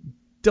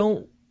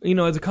 Don't,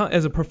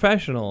 as a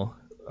professional.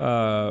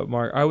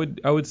 Mark, I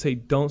would say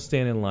don't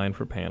stand in line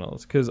for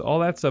panels, because all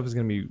that stuff is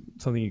going to be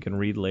something you can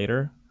read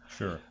later.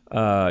 Sure.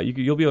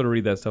 You'll be able to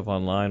read that stuff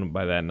online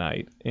by that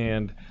night.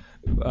 And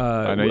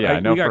I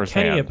know we got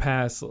firsthand. Kenny a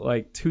pass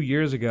like 2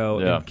 years ago,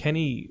 Yeah. and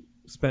Kenny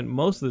spent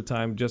most of the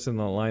time just in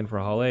the line for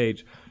Hall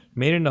H.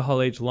 Made it into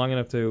Hall H long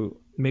enough to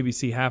maybe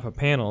see half a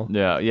panel.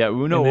 Yeah.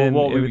 We know. And then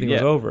well, everything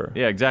was over.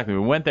 Yeah, exactly. We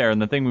went there,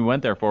 and the thing we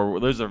went there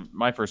for, those are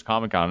my first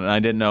Comic-Con, and I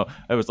didn't know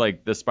it was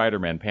like the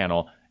Spider-Man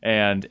panel.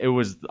 And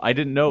I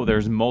didn't know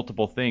there's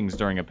multiple things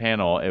during a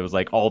panel. It was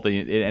like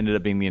it ended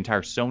up being the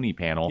entire Sony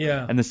panel.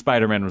 Yeah. And the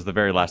Spider-Man was the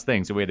very last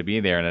thing. So we had to be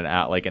there in an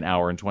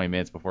hour and 20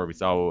 minutes before we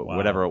saw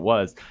whatever it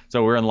was.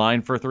 So we're in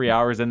line for 3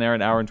 hours in there,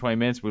 an hour and 20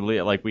 minutes.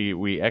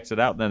 We exit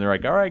out, and then they're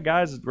like, all right,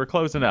 guys, we're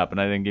closing up.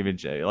 And I didn't give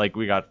you,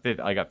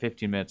 I got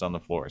 15 minutes on the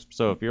floors.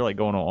 So if you're like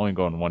only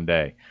going one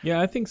day. Yeah,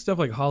 I think stuff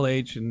like Hall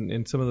H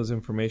and some of those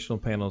informational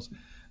panels,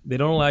 they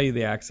don't allow you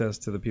the access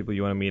to the people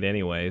you want to meet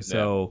anyway.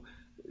 So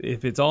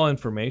if it's all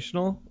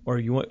informational, or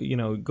you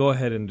want, go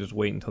ahead and just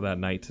wait until that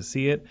night to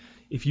see it.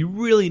 If you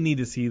really need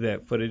to see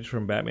that footage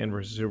from Batman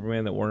vs.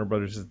 Superman that Warner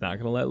Brothers is not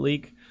going to let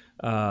leak,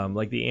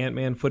 like the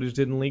Ant-Man footage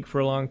didn't leak for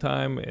a long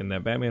time, and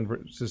that Batman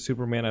vs.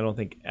 Superman I don't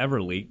think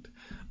ever leaked.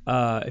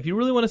 If you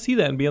really want to see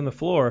that and be on the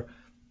floor,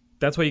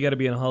 that's why you got to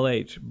be in Hall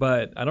H.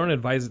 But I don't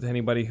advise it to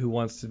anybody who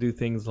wants to do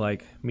things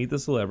like meet the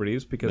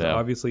celebrities, because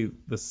obviously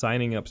the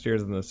signing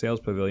upstairs in the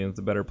sales pavilion is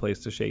the better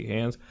place to shake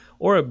hands,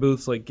 or at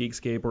booths like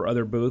Geekscape or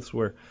other booths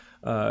where,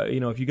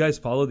 if you guys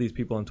follow these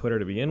people on Twitter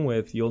to begin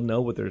with, you'll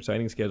know what their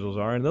signing schedules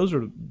are, and those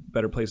are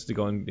better places to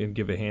go and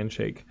give a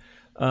handshake.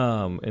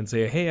 And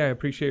say, hey, I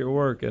appreciate your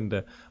work, and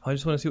I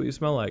just want to see what you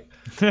smell like.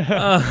 Is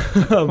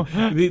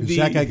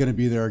that guy going to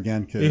be there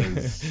again?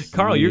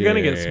 Carl, you're going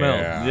to get smelled.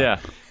 Yeah.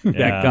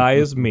 That guy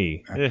is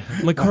me. I'm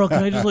like, Carl,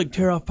 can I just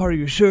tear off part of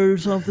your shirt or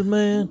something,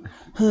 man?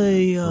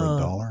 Hey, For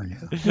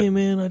 $1, yeah. hey,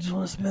 man, I just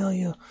want to smell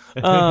you.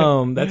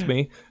 That's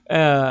me.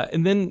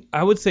 And then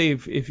I would say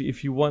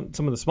if you want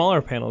some of the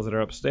smaller panels that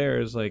are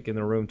upstairs, like in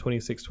the room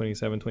 26,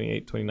 27,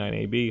 28, 29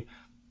 AB,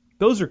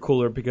 those are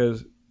cooler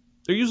because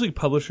they're usually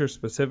publisher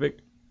specific.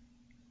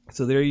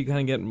 So there you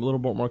kind of get a little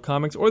bit more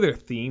comics, or they're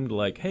themed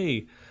like,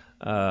 hey,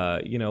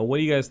 what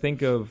do you guys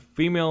think of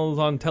females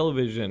on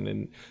television,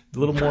 and a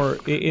little more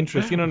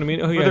interest, you know what I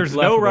mean? But there's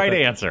no right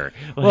answer.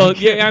 Well,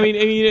 yeah, I mean,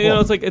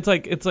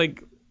 it's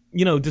like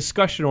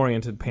discussion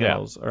oriented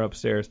panels are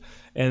upstairs,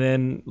 and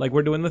then like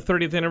we're doing the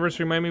 30th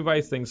anniversary Miami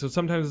Vice thing, so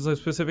sometimes it's like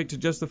specific to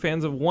just the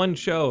fans of one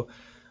show.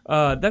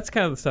 That's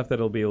kind of the stuff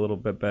that'll be a little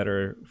bit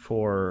better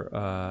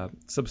for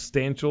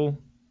substantial,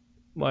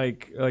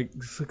 like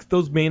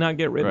those may not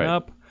get written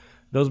up.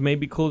 Those may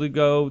be cool to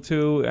go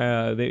to.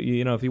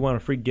 If you want a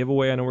free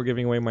giveaway, I know we're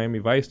giving away Miami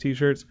Vice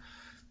T-shirts.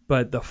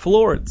 But the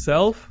floor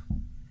itself,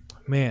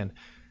 man,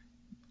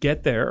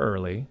 get there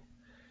early,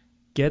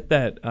 get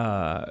that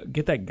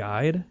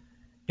guide,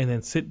 and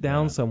then sit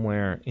down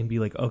somewhere and be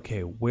like,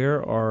 okay,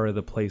 where are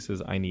the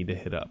places I need to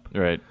hit up?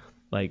 Right.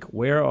 Like,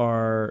 where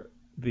are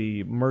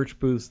the merch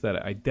booths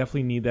that I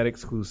definitely need that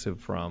exclusive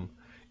from,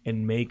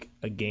 and make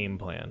a game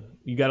plan.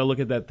 You got to look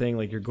at that thing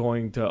like you're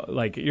going to,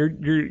 like,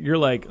 you're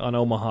like on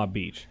Omaha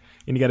Beach,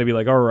 and you got to be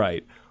like, all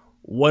right,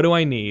 what do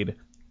I need?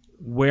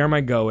 Where am I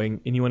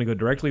going? And you want to go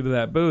directly to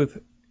that booth.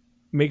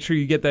 Make sure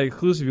you get that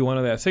exclusive you want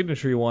or that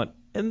signature you want,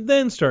 and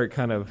then start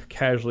kind of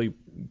casually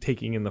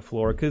taking in the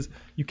floor, because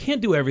you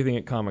can't do everything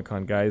at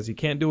Comic-Con, guys. You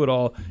can't do it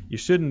all. You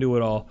shouldn't do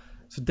it all.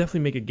 So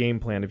definitely make a game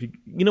plan. If you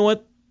know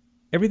what?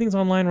 Everything's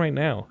online right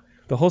now.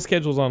 The whole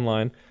schedule's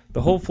online.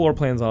 The whole floor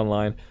plan's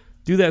online.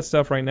 Do that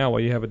stuff right now while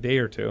you have a day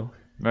or two.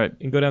 Right.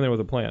 And go down there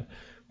with a plan.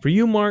 For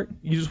you, Mark,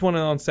 you just want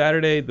to, on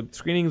Saturday, the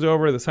screening's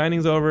over, the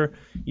signing's over,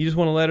 you just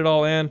want to let it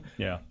all in.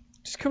 Yeah.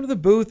 Just come to the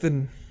booth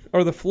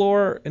or the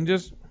floor and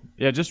just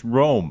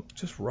roam.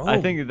 Just roam.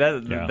 I think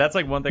that's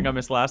like one thing I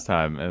missed last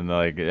time, and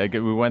like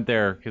we went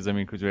there because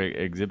we had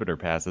exhibitor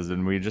passes,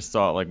 and we just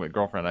saw, like, my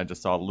girlfriend and I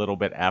just saw a little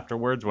bit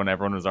afterwards when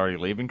everyone was already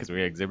leaving because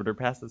we had exhibitor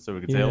passes, so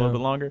we could stay a little bit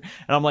longer.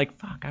 And I'm like,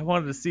 fuck, I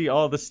wanted to see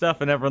all this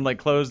stuff, and everyone like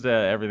closed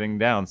everything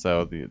down.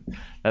 So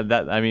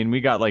we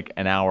got like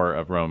an hour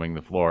of roaming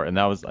the floor, and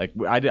that was like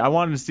I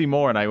wanted to see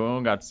more, and I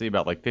only got to see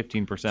about like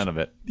 15% of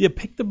it. Yeah,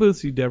 pick the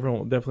booths you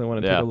definitely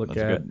want to take a look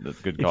at. That's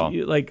a good call. If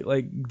you, like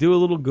do a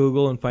little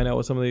Google and find out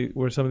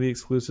where some of the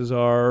exclusives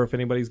are, or if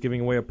anybody's giving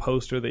away a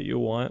poster that you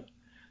want,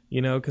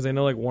 because I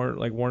know like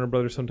Warner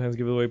Brothers sometimes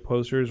give away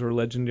posters, or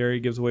Legendary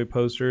gives away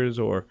posters,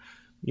 or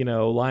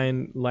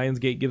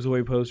Lionsgate gives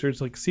away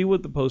posters. Like, see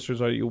what the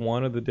posters are you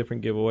want, of the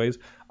different giveaways.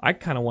 I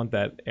kind of want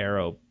that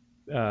Arrow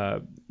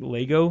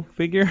Lego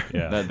figure.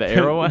 Yeah. The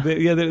Arrow one?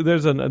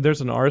 There's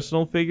an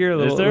Arsenal figure.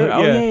 Is there? The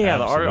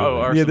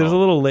Arsenal. Yeah, there's a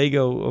little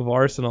Lego of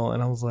Arsenal,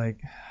 and I was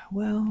like,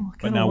 well,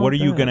 but now what are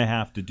you going to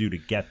have to do to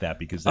get that?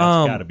 Because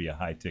that's got to be a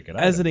high ticket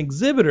item. As an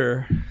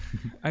exhibitor,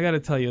 I got to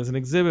tell you,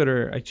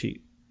 I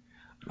cheat.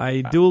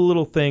 I do a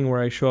little thing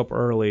where I show up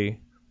early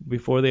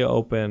before they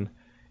open,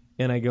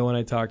 and I go and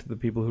I talk to the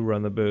people who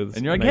run the booths.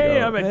 And you're like,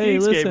 hey, I'm at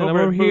Geekscape. Listen, I'm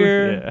over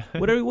here. Yeah.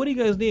 What do you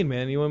guys need,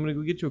 man? You want me to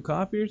go get you a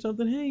coffee or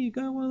something? Hey, you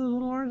got one of those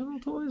little Arsenal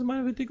toys?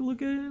 Mind if I take a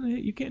look at it?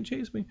 Hey, you can't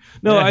chase me.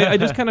 No, I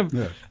just kind of,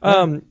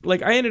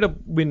 I ended up,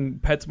 when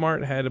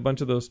PetSmart had a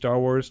bunch of those Star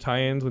Wars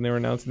tie-ins when they were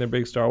announcing their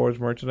big Star Wars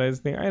merchandise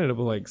thing, I ended up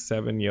with like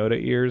 7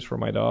 Yoda ears for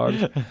my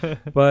dogs.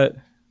 But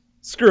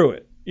screw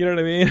it. You know what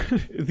I mean?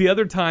 The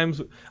other times,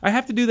 I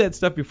have to do that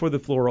stuff before the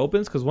floor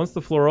opens, because once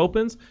the floor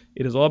opens,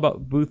 it is all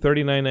about booth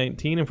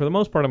 3919, and for the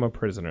most part, I'm a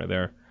prisoner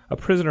there. A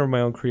prisoner of my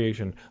own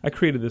creation. I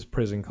created this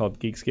prison called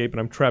Geekscape, and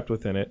I'm trapped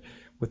within it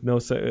with no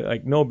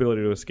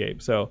ability to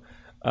escape. So,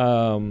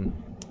 I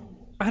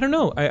don't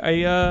know.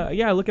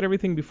 I look at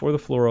everything before the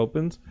floor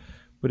opens,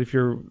 but if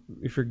you're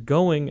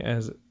going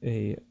as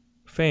a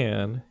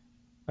fan,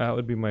 that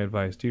would be my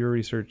advice. Do your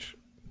research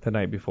the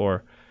night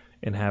before,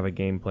 and have a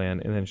game plan,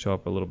 and then show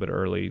up a little bit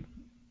early.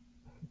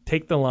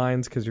 Take the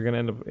lines, because you're going to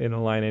end up in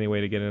a line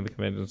anyway to get into the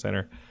convention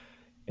center,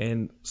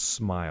 and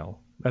smile.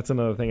 That's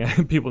another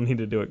thing people need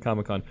to do at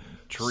Comic-Con.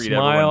 Treat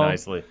everyone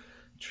nicely.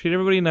 Treat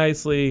everybody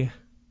nicely.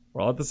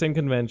 We're all at the same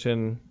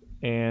convention,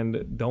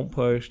 and don't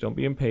push. Don't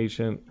be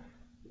impatient,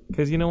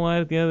 because you know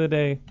what? At the end of the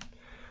day,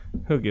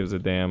 who gives a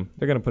damn?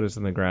 They're going to put us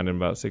in the ground in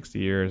about 60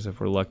 years if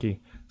we're lucky.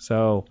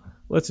 So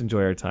let's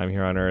enjoy our time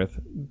here on Earth.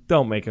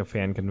 Don't make a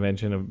fan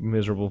convention a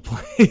miserable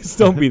place.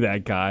 Don't be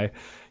that guy.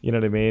 You know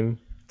what I mean?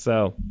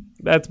 So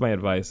that's my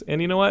advice.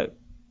 And you know what?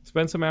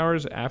 Spend some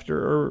hours after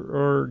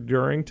or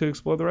during to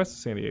explore the rest of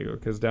San Diego,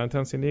 because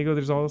downtown San Diego,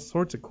 there's all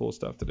sorts of cool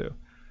stuff to do.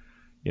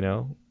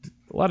 A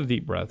lot of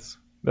deep breaths.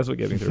 That's what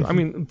gets me through. I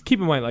mean, keep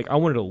in mind, like, I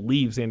wanted to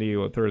leave San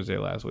Diego Thursday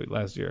last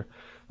year.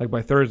 Like,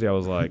 by Thursday, I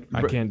was like,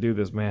 I can't do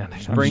this, man.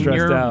 I'm Bring stressed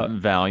your out.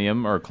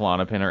 Valium or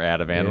Klonopin or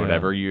Ativan,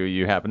 whatever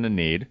you happen to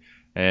need,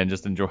 and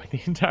just enjoy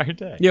the entire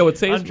day. Yeah, what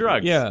saves on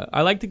drugs. Yeah,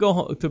 I like to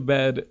go to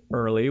bed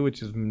early,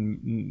 which is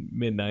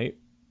midnight,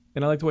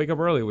 and I like to wake up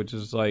early, which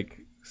is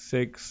like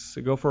 6.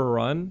 Go for a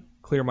run,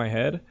 clear my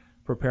head,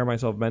 prepare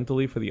myself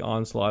mentally for the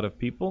onslaught of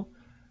people,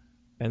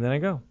 and then I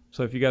go.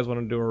 So if you guys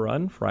want to do a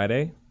run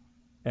Friday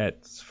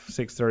at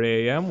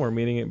 6:30 a.m., we're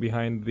meeting it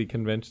behind the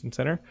convention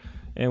center,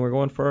 and we're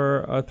going for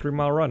a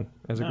 3-mile run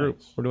as a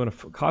group. We're doing a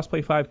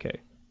cosplay 5K.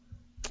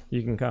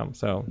 You can come.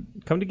 So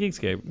come to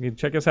Geekscape. You can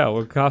check us out.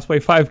 We're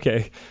cosplay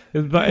 5K.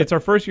 It's our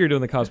first year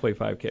doing the cosplay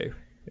 5K,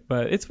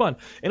 but it's fun.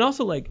 And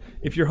also, like,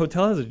 if your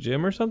hotel has a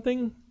gym or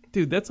something,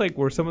 dude, that's like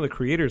where some of the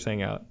creators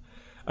hang out.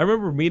 I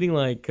remember meeting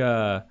like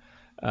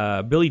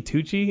Billy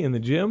Tucci in the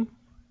gym.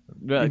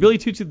 Billy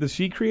Tucci, the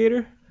She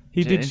creator.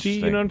 He did She.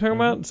 You know what I'm talking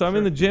about? So I'm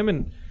in the gym,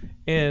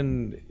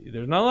 and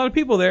there's not a lot of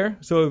people there.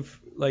 So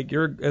if, like,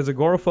 you're as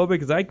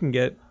agoraphobic as I can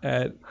get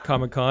at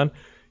Comic-Con,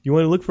 you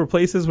want to look for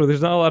places where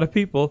there's not a lot of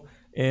people.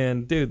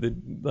 And dude,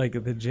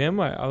 at the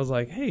gym, I was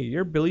like, hey,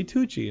 you're Billy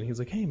Tucci. And he's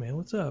like, hey man,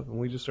 what's up? And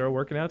we just started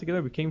working out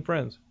together, became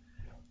friends.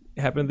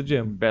 It happened at the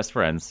gym. Best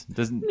friends.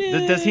 Does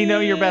he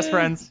know you're best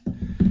friends?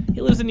 He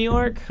He lives in New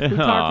York. We talk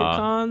Aw. at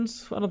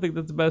cons. I don't think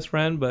that's the best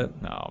friend, but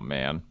Oh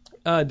man,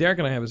 Derek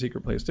and I have a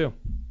secret place too.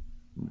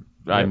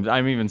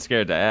 I'm even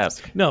scared to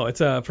ask. No, it's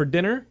for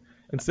dinner.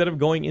 Instead of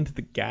going into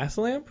the gas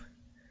lamp,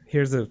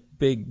 here's a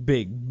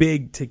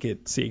big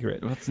ticket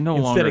secret. It's no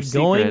Instead longer of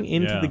going secret.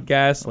 into Yeah. the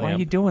gas Why are you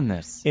lamp doing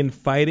this? and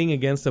fighting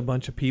against a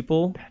bunch of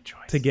people Bad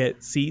choice. to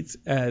get seats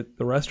at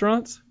the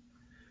restaurants,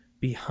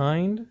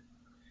 behind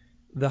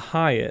the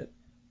Hyatt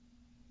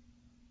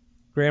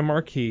Grand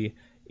Marquis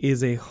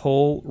is a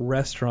whole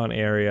restaurant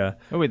area.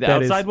 Oh wait, the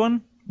that is- outside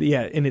one?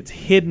 Yeah, and it's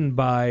hidden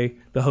by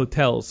the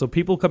hotels, so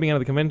people coming out of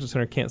the convention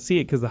center can't see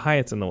it because the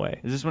Hyatt's in the way.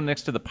 Is this one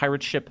next to the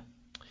pirate ship?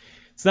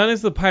 It's not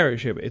as the pirate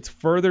ship. It's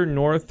further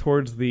north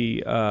towards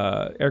the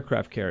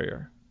aircraft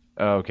carrier.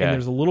 Okay. And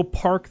there's a little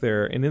park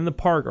there, and in the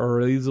park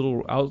are these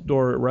little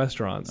outdoor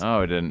restaurants. Oh,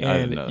 I didn't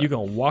And know you that.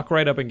 can walk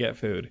right up and get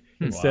food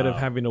instead of Wow.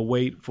 having to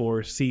wait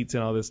for seats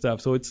and all this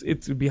stuff. So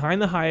it's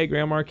behind the Hyatt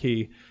Grand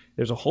Marquis.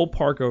 There's a whole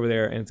park over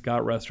there, and it's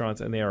got restaurants,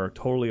 and they are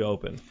totally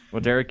open.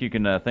 Well, Derek, you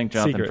can thank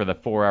Jonathan Secret. for the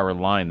 4-hour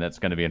line that's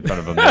going to be in front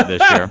of him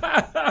this year.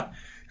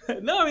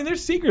 No, I mean,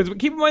 there's secrets, but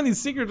keep in mind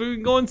these secrets we've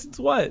been going since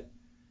what?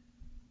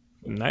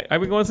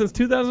 I've been going since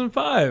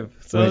 2005,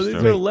 so Wait, these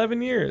wait. are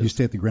 11 years. You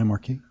stay at the Grand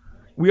Marquis?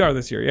 We are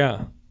this year,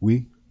 yeah.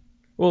 We?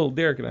 Well,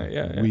 Derek and I,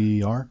 yeah.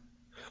 We are?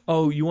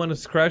 Oh, you want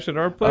us to crash at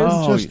our place?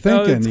 I was just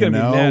Oh, thinking, it's you gonna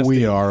be know, nasty.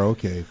 we are.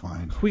 Okay,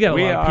 fine. We got a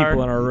We lot of are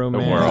people in our room, the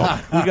man. world.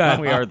 We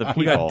got We are the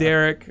We got people.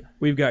 Derek.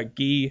 We've got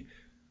Guy.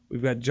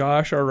 We've got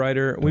Josh, our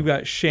writer. We've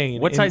got Shane.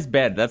 What And- size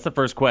bed? That's the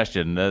first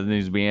question that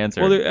needs to be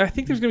answered. Well, I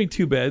think there's gonna be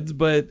 2 beds,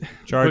 but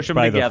Charged them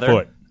by together. the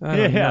foot. I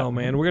don't Yeah. know,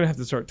 man. We're gonna have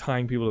to start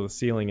tying people to the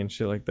ceiling and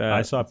shit like that.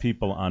 I saw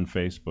people on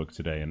Facebook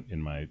today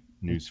in my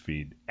news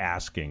feed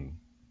asking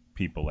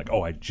people like,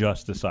 "Oh, I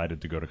just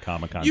decided to go to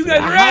Comic-Con. You today.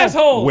 guys are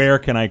assholes. Where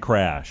can I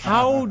crash?"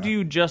 How do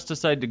you just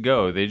decide to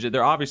go?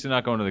 They're obviously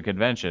not going to the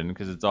convention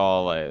because it's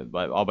all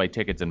by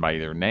tickets and by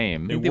their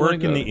name. They they work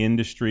wanna in go- the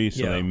industry,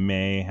 so Yeah. they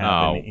may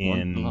have Oh, an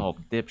in little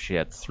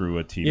dipshits. through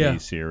a TV Yeah.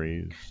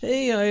 series.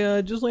 Hey,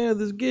 I just landed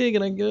this gig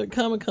and I got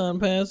Comic-Con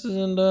passes,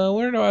 and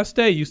where do I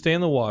stay? You stay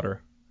in the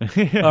water.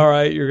 All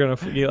right, you're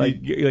gonna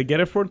you get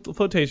a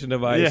flotation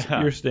device.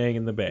 Yeah. You're staying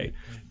in the bay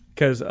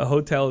because a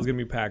hotel is gonna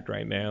be packed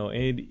right now,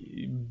 and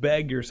you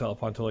beg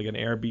yourself onto like an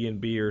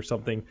Airbnb or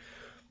something.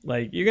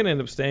 Like you're gonna end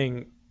up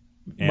staying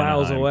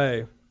miles Anaheim.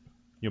 away.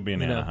 You'll be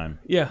in You know? Anaheim.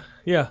 Yeah.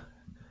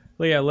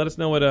 Well, yeah. Let us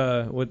know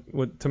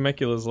what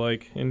Temecula's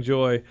like.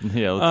 Enjoy.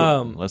 Yeah,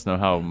 let's know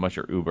how much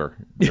your Uber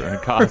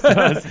cost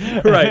us.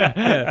 Right.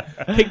 Yeah.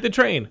 Take the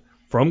train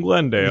from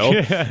Glendale.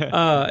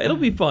 It'll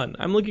be fun.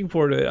 I'm looking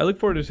forward to it. I look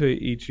forward to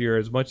it each year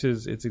as much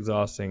as it's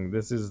exhausting.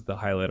 This is the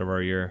highlight of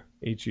our year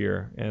each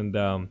year. And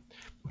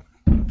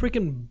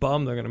freaking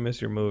bummed they're going to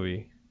miss your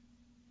movie.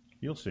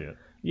 You'll see it.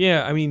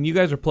 Yeah, I mean, you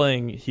guys are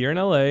playing here in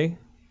LA.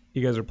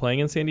 You guys are playing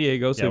in San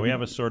Diego. So Yeah, we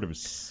have a sort of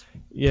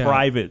yeah.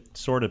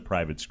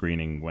 private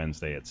screening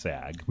Wednesday at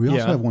SAG. We also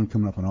Yeah. have one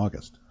coming up in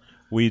August.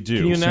 We do.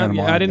 Can you Santa not,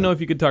 Monica. I didn't know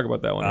if you could talk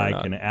about that one or I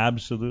not. can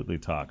absolutely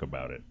talk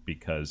about it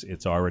because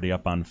it's already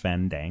up on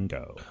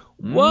Fandango.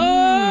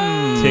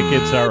 What?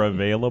 Tickets are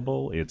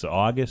available. It's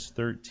August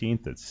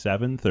 13th at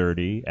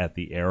 7:30 at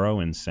the Arrow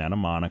in Santa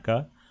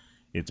Monica.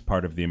 It's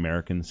part of the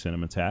American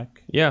Cinematheque,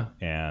 Yeah.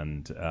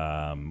 and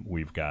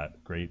we've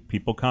got great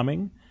people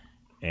coming.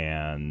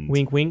 And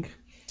Wink, wink.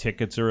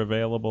 tickets are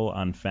available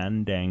on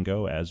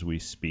Fandango as we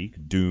speak.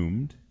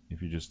 Doomed.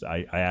 If you just,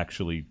 I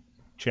actually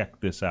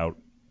checked this out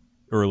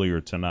earlier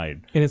tonight.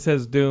 And it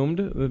says doomed.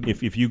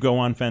 If you go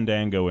on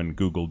Fandango and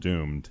Google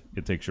Doomed,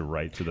 it takes you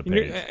right to the And,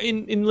 you're-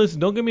 page. and listen,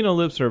 don't give me no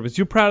lip service.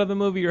 You're proud of the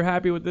movie. You're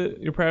happy with it.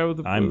 You're proud with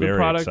the, I'm the very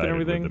product excited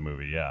and everything. with the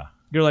movie. Yeah.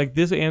 You're like,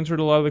 this answered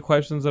a lot of the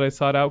questions that I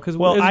sought out. Because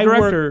Well, as a I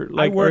director, worked,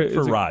 like, I worked or for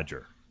as a-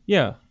 Roger,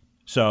 Yeah,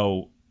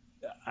 so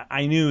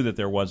I knew that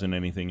there wasn't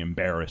anything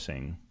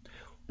embarrassing.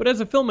 but as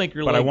a filmmaker,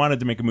 But like, I wanted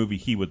to make a movie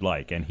he would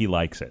like, and he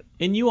likes it.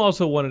 and you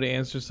also wanted to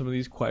answer some of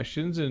these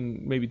questions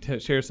and maybe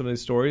share some of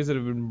these stories that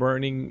have been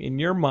burning in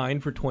your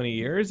mind for 20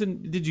 years.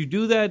 And did you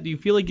do that? Do you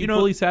feel like you You know-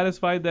 fully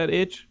satisfied that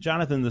itch?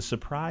 Jonathan, the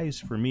surprise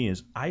for me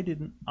is I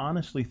didn't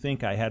honestly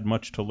think I had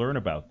much to learn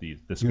about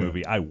this Yeah.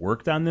 movie. I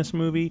worked on this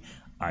movie.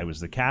 I was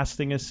the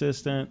casting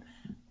assistant.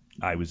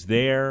 I was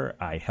there.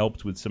 I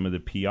helped with some of the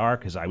PR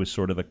because I was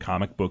sort of the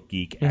comic book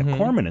geek at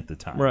Corman at the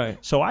time. Right.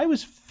 So I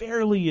was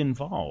fairly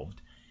involved.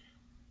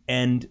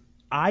 And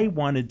I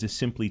wanted to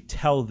simply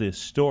tell this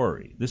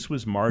story. This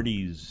was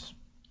Marty's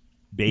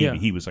baby. Yeah.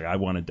 He was like, I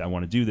want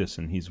to do this,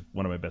 and he's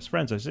one of my best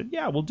friends. I said,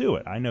 yeah, we'll do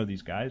it. I know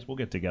these guys. We'll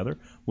get together.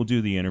 We'll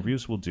do the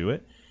interviews. We'll do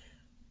it.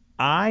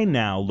 I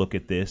now look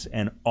at this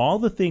and all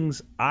the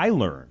things I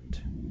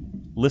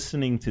learned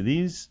listening to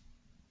these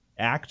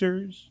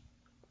actors,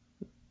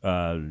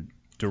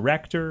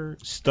 director,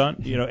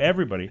 stunt,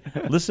 everybody,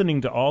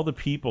 listening to all the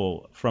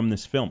people from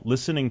this film,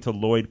 listening to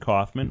Lloyd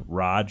Kaufman,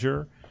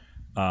 Roger,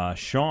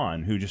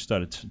 Sean, who just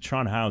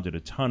Sean Howe did a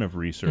ton of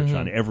research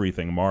on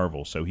everything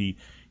Marvel, so he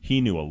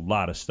knew a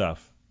lot of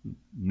stuff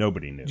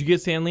nobody knew. Did you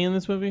get Stan Lee in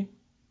this movie?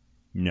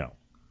 No.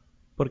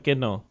 ¿Por qué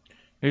no?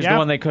 Here's Yeah, the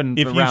one they couldn't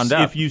if round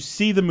up. If you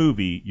see the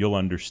movie, you'll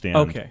understand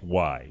Okay.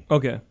 why.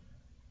 Okay.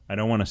 I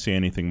don't want to say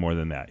anything more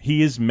than that.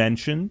 He is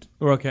mentioned.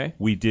 We're okay.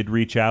 We did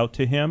reach out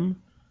to him.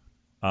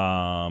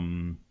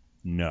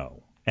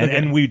 No.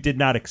 And we did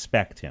not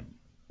expect him.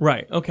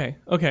 Right. Okay.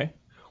 Okay.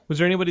 Was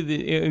there anybody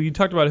that you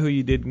talked about who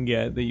you didn't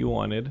get that you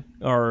wanted,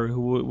 or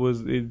who was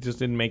it just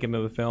didn't make it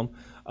into the film?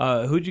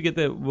 Who'd you get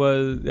that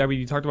was? I mean,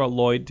 you talked about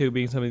Lloyd too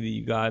being somebody that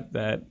you got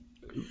that.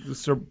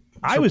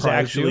 I was surprised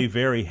actually you.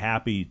 very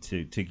happy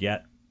to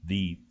get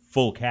the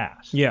full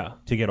cast. Yeah.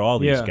 To get all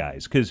these Yeah.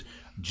 guys, because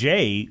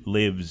Jay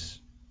lives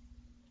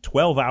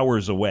 12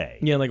 hours away.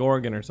 Yeah, like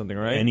Oregon or something,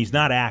 right? And he's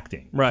not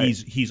acting. Right.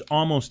 He's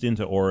almost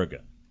into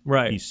Oregon.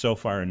 right. He's so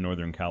far in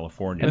Northern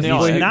California. And He's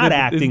they all- not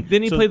acting.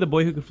 Didn't he so- play The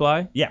Boy Who Could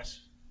Fly? Yes.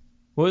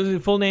 What was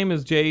his full name?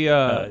 Is Jay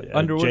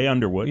Underwood? Jay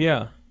Underwood.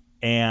 Yeah.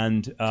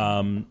 And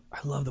I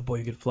love The Boy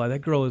Who Could Fly. That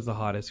girl is the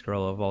hottest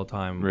girl of all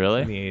time.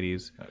 Really? In the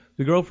 80s.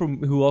 The girl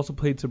who also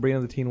played Sabrina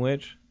the Teen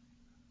Witch.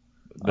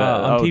 The-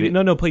 On oh, TV.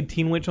 the- No, played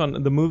Teen Witch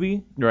on the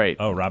movie. Right.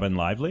 Robin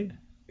Lively.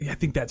 Yeah, I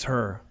think that's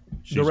her.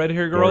 She's the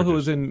red-haired girl who gorgeous.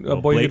 was in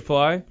Well, Boy Who Blake- Could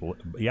Fly.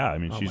 Yeah, I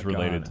mean, Oh she's my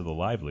related God. to the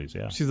Livelies.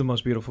 Yeah. She's the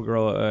most beautiful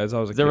girl as I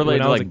was a Is kid. it related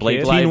When I to was like a Blake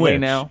kid. Lively Teen Witch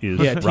now? is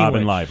Yeah, Teen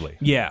Robin Witch. Lively.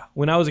 Yeah,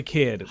 when I was a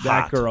kid, Hot.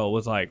 that girl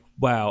was like,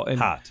 wow. And,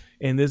 Hot.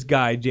 And this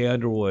guy, Jay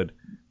Underwood,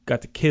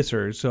 got to kiss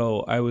her.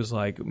 So I was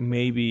like,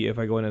 maybe if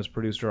I go in as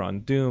producer on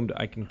Doomed,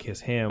 I can kiss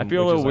him. I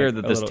feel a which little is, weird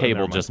like, that a this little- table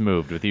never mind. just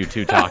moved with you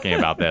two talking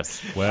about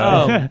this.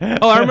 Well,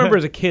 I remember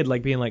as a kid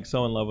like being like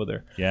so in love with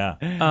her.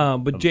 yeah.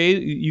 But Jay,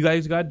 you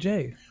guys got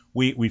Jay.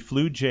 We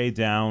flew Jay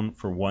down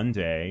for one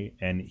day,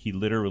 and he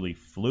literally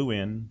flew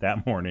in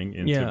that morning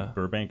into Yeah.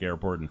 Burbank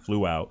Airport and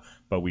flew out.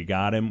 But we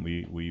got him.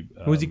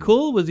 Was he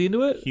cool? Was he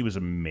into it? He was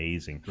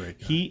amazing.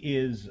 He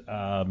is.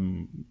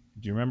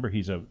 Do you remember?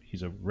 He's a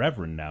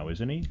reverend now,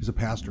 isn't he? He's a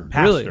pastor.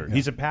 Pastor. Really?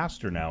 He's a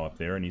pastor now up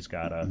there, and he's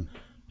got a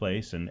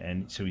place,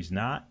 and so he's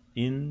not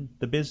in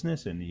the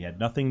business, and he had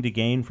nothing to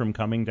gain from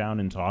coming down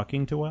and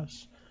talking to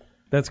us.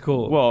 That's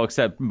cool. Well,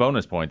 except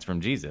bonus points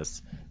from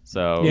Jesus.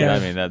 So, Yeah. I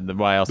mean,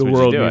 why else the would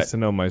world you do needs it? to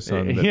know, my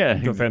son, that Yeah.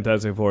 the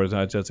Fantastic Four is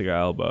not Jessica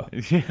Alba.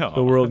 Yeah.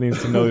 The world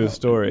needs to know the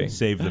story.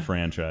 Save the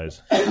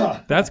franchise.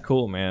 That's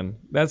cool, man.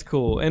 That's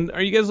cool. And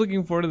are you guys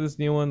looking forward to this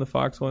new one, the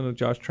Fox one with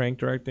Josh Trank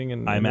directing?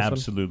 And I'm this one?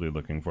 absolutely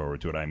looking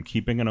forward to it. I'm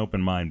keeping an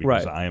open mind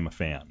because Right. I am a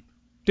fan.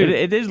 Dude.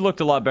 It has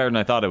looked a lot better than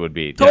I thought it would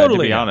be.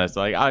 Totally. To be honest,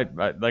 like I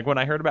like when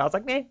I heard about it, I was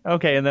like, meh,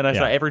 okay. And then I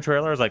saw Yeah. every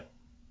trailer, I was like,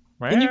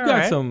 right. And you've got all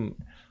right. some.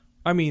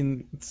 I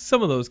mean,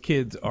 some of those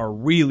kids are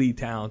really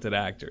talented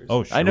actors.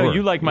 Oh, sure. I know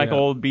you like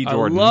Michael B.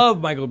 Jordan. I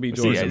love Michael B.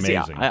 See, Jordan. he's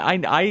amazing.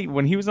 I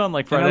when he was on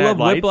like And I Friday Night love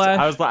Lights, Whiplash.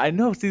 I was like, I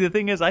know. See, the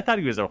thing is, I thought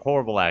he was a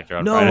horrible actor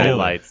on No. Friday Night Really?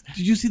 Lights.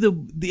 Did you see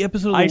the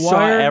episode of The I Wire?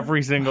 saw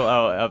every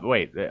single.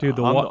 Wait, Dude, on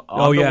Wi- the, on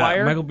oh the yeah,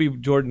 Wire? Michael B.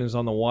 Jordan is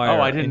on The Wire.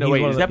 Oh, I didn't and know. he's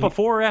Wait, one is of that the-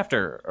 before or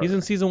after? He's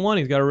in season 1.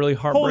 He's got a really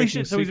heartbreaking Holy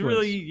shit! So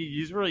sequence.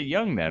 he's really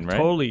young then, right?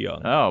 Totally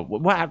young. Oh,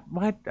 what?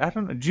 I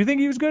don't know. Do you think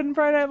he was good in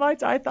Friday Night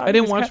Lights? I thought I he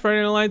didn't was watch kind-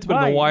 Friday Night Lights, but in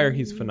Why? The Wire,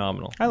 he's phenomenal.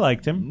 I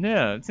liked him.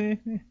 Yeah, see,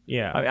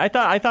 Yeah.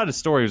 I thought his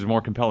story was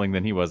more compelling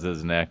than he was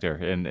as an actor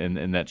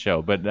in that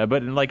show. But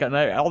in like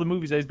all the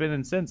movies that he's been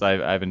in since,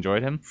 I've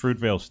enjoyed him.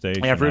 Fruitvale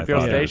Station. Yeah, I Fruitvale thought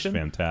was Station.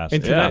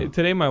 fantastic. And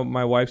today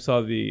my wife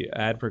saw the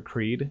ad for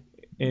Creed,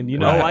 and you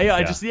know, Oh, Right.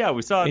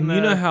 we saw it. and in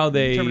you know the how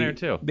they Terminator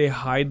 2. they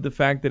hide the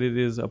fact that it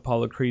is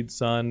Apollo Creed's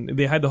son.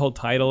 They hide the whole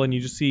title, and you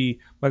just see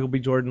Michael B.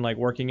 Jordan like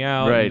working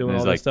out Right, and doing and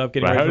all he's this stuff,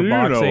 getting "Well, ready for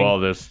how do you boxing. know all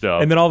this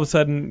stuff? And then all of a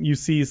sudden, you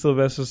see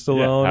Sylvester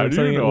Stallone, how and do you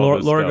suddenly know all Laura,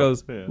 this Laura stuff?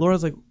 goes, Yeah.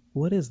 Laura's like,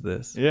 "What is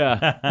this?"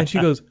 yeah. And she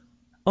goes,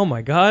 "Oh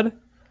my God,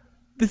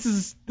 this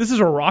is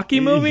a Rocky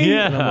movie."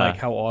 Yeah. And I'm like,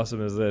 "How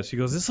awesome is this?" She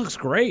goes, "This looks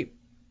great.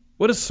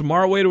 What a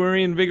smart way to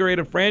reinvigorate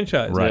a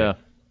franchise." Right. Yeah.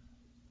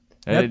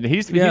 And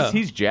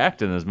he's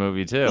jacked in this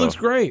movie too. It looks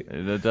great.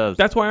 It does.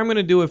 That's why I'm going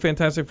to do a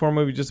Fantastic Four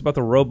movie just about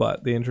the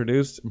robot they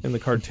introduced in the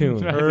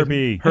cartoon.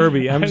 Herbie.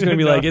 Herbie. I'm just going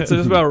to be like, it's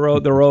just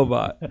about the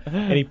robot.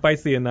 And he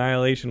fights the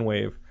Annihilation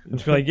Wave. And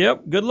she'll be like,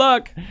 yep, good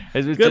luck.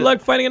 Good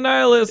luck fighting a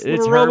nihilist, It's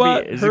little Herbie.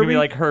 robot. It's gonna be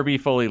like Herbie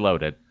fully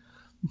loaded.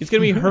 It's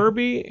going to be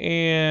Herbie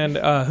and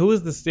who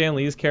is the Stan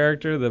Lee's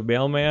character, the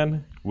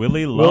mailman?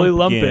 Willie Willie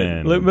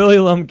Lumpkin. Lumpkin. Willie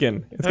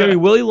Lumpkin. It's going to be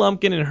Willie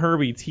Lumpkin and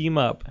Herbie team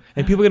up.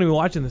 And people are going to be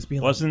watching this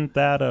being like, Wasn't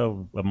that a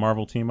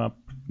Marvel team up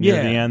near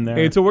the end there?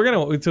 And so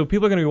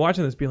people are gonna be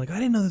watching this being like, I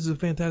didn't know this was a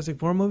Fantastic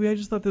Four movie. I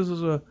just thought this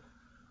was a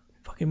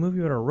fucking movie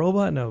about a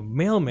robot and a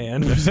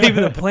mailman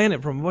saving the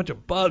planet from a bunch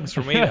of bugs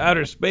from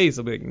outer space.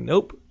 I'll be like,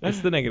 nope,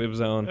 it's the Negative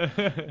Zone,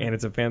 and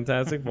it's a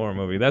Fantastic Four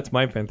movie. That's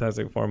my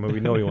Fantastic Four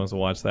movie. Nobody wants to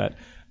watch that.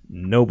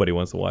 Nobody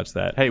wants to watch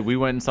that. Hey, we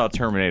went and saw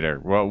Terminator.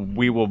 Well,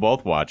 we will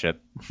both watch it.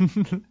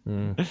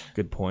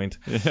 Good point.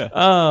 Yeah.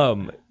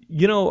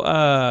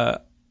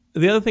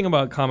 The other thing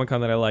about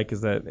Comic-Con that I like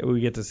is that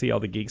we get to see all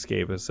the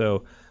Geekscape.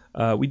 So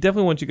we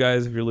definitely want you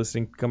guys, if you're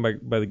listening, to come back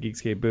by the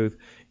Geekscape booth.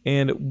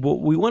 And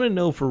what we want to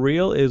know for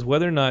real is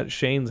whether or not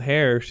Shane's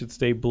hair should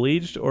stay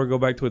bleached or go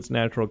back to its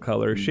natural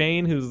color.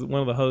 Shane, who's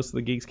one of the hosts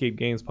of the Geekscape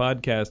Games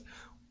podcast,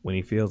 when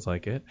he feels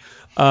like it,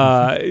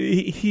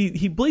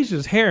 he bleaches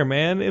his hair,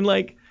 man. And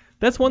like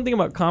that's one thing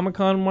about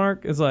Comic-Con,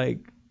 Mark, is like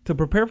to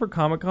prepare for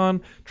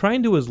Comic-Con, try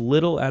and do as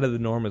little out of the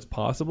norm as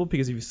possible,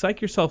 because if you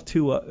psych yourself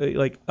too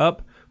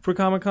up for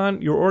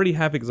Comic-Con, you're already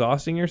half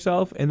exhausting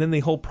yourself, and then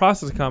the whole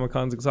process of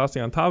Comic-Con is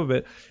exhausting on top of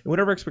it. And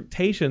whatever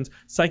expectations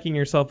psyching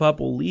yourself up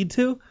will lead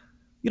to,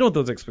 you don't want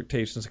those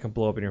expectations to come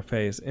blow up in your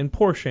face. And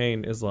poor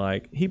Shane is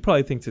like, he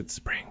probably thinks it's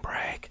spring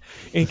break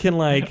and can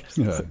like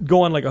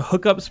go on like a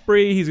hookup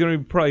spree. He's going to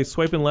be probably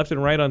swiping left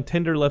and right on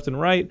Tinder, left and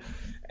right.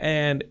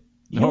 And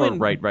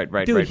right.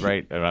 Dude,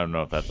 I don't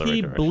know if that's the right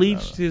he direction.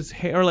 bleached his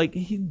hair, or like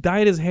he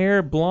dyed his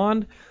hair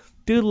blonde.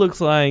 Dude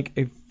looks like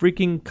a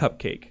freaking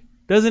cupcake.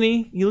 Doesn't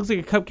he? He looks like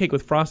a cupcake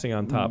with frosting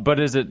on top. But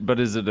is it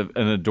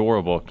an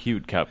adorable,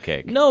 cute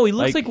cupcake? No, he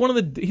looks like one of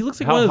the. He looks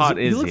like how one of hot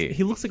the, is he? Looks, he?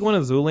 He looks like one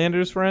of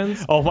Zoolander's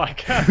friends. Oh my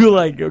god! Who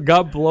like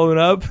got blown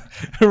up?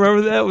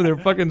 Remember that when they're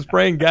fucking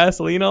spraying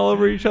gasoline all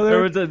over each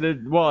other?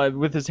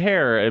 With his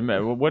hair.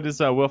 What is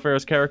Will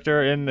Ferrell's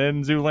character in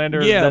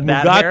Zoolander? Yeah,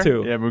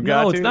 Mugatu. Yeah, Mugatu.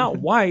 No, it's not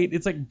white.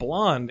 It's like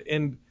blonde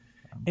and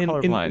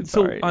colorblind,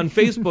 so sorry. on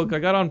Facebook, I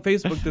got on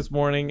Facebook this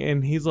morning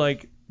and he's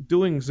like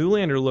doing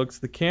Zoolander looks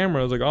to the camera.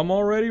 I was like, I'm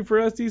all ready for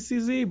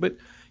SDCC, but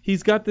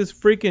he's got this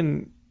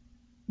freaking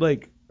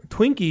like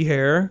Twinkie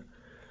hair.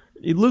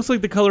 It looks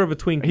like the color of a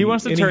Twinkie. He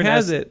wants to turn. He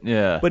has it.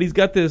 Yeah. But he's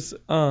got this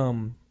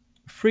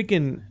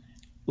freaking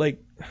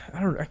like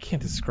I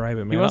can't describe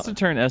it, man. He wants to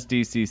turn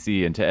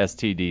SDCC into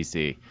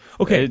STDC.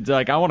 Okay. It's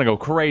like I want to go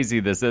crazy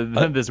this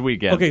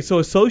weekend. Okay, so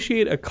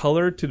associate a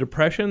color to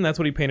depression. That's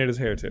what he painted his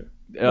hair to.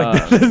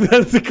 Like,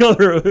 that's the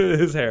color of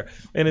his hair,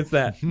 and it's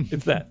that.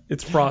 It's that.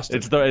 It's frosted.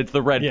 It's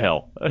the red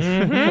pill.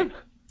 Mm-hmm.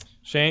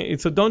 Shane,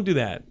 so don't do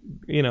that.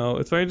 You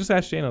know, so I just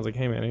asked Shane. I was like,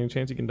 "Hey man, any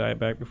chance you can dye it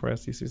back before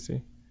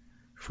SDCC?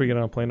 Before you get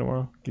on a plane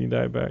tomorrow, can you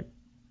dye it back?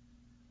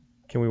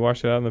 Can we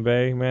wash it out in the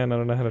bay? Man, I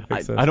don't know how to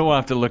fix this. I don't want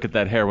to have to look at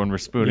that hair when we're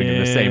spooning in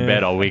the same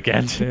bed all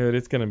weekend. Dude,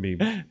 it's gonna be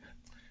that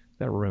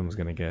room's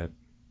gonna get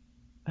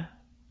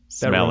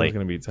smelly. That room's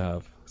gonna be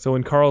tough. So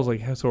when Carl's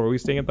like, "So are we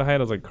staying at the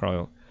Hyatt?" I was like,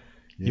 "Carl,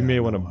 you may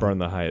want to burn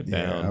the Hyatt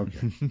down." Yeah,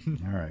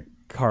 okay. All right.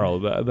 Carl,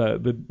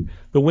 the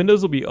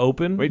windows will be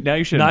open. Wait, now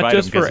you should not invite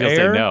just him 'cause for he'll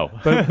say air, no.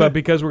 but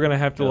because we're gonna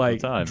have to All the like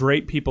time.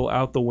 drape people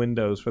out the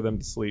windows for them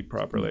to sleep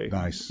properly.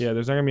 Nice. Yeah,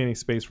 there's not gonna be any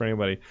space for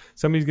anybody.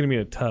 Somebody's gonna be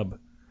in a tub,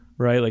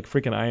 right? Like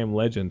freaking I Am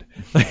Legend.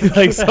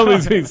 like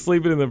somebody's gonna be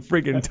sleeping in the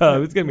freaking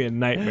tub. It's gonna be a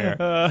nightmare.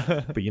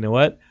 But you know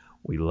what?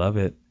 We love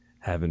it.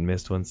 Haven't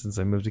missed one since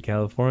I moved to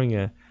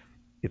California.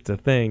 It's a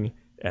thing.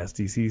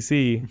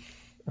 SDCC.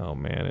 Oh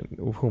man,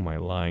 who am I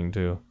lying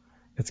to?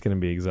 It's going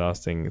to be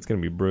exhausting. It's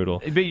going to be brutal.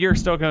 But you're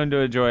still going to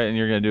enjoy it, and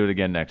you're going to do it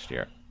again next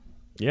year.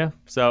 Yeah.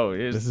 So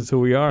this is who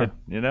we are.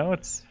 You know,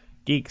 it's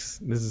geeks.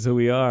 This is who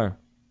we are.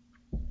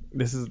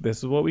 This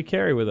is what we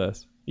carry with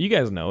us. You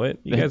guys know it.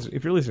 You guys,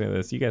 if you're listening to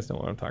this, you guys know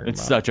what I'm talking about.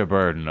 It's such a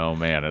burden. Oh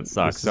man, it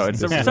sucks.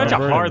 This It's is such a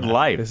our hard burden.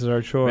 life. This is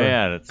our chore.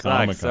 Man, it sucks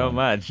Comic-Con. so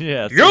much.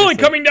 Yeah. You're only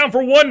seriously. coming down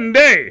for one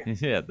day.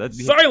 Yeah,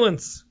 that's.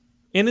 Silence.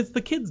 And it's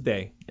the kids'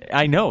 day.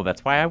 I know.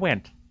 That's why I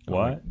went.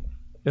 What?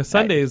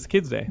 Sunday is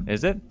kids' day.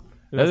 Is it?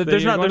 That's the day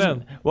There's you're not. going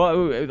There's, down.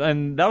 well,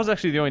 and that was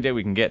actually the only day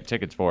we can get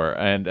tickets for,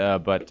 and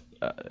but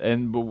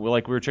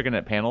like we were checking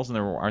at panels, and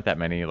there aren't that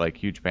many like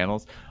huge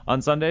panels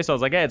on Sunday, so I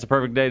was like, hey, it's a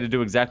perfect day to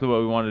do exactly what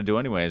we wanted to do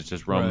anyways,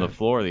 just roam the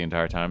floor the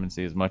entire time and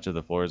see as much of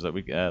the floors that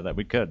we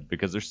could,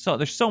 because there's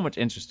so much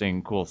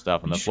interesting, cool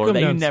stuff on the floor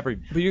that you never.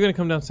 But you're gonna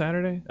come down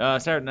Saturday?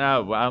 Saturday?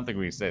 No, I don't think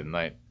we can stay the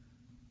night,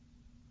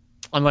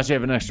 unless you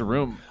have an extra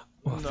room.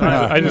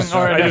 I just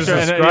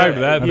described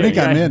that. I think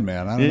I'm in,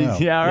 man. I don't know.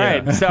 Yeah, all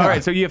right. Yeah. So all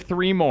right, so you have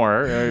three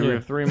more. We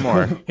have three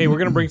more. Hey, we're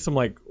gonna bring some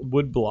like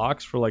wood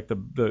blocks for like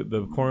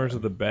the corners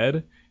of the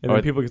bed, and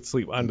then people can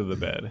sleep under the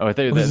bed. Oh, I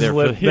thought We'll just they're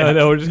lift-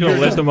 no, we're just gonna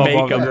lift them up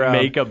off the ground.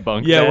 Make a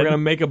bunk Yeah, bed. we're gonna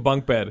make a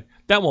bunk bed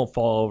that won't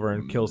fall over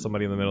and kill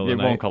somebody in the middle of It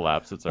the won't night.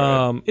 collapse. It's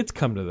all right. It's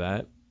come to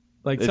that.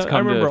 Like It's I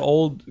come to- remember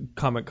old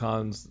Comic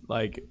Cons,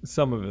 like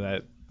some of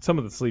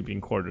the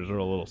sleeping quarters are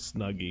a little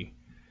snuggy.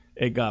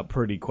 It got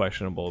pretty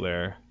questionable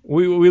there.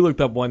 We looked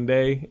up one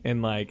day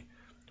and like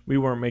we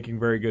weren't making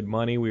very good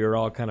money. We were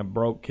all kind of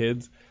broke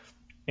kids,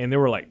 and there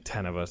were like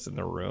 10 of us in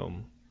the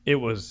room. It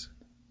was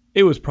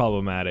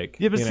problematic.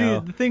 Yeah, but you see,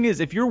 know? the thing is,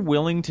 if you're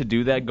willing to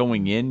do that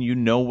going in, you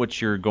know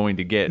what you're going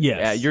to get.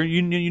 Yes.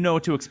 You know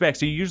what to expect,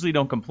 so you usually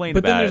don't complain But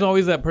about then there's it.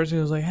 always that person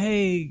who's like,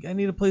 "Hey, I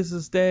need a place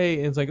to stay,"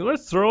 and it's like,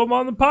 "Let's throw them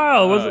on the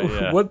pile.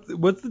 Yeah.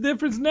 What's the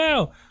difference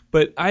now?"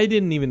 But I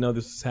didn't even know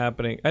this was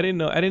happening. I didn't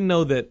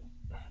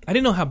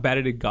know how bad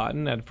it had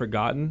gotten. I'd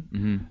forgotten.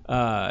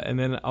 Mm-hmm. And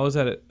then I was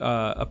at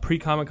a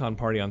pre-Comic-Con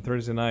party on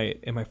Thursday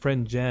night, and my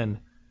friend Jen,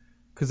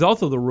 because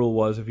also the rule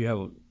was if you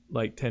have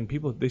like 10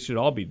 people, they should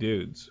all be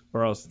dudes,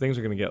 or else things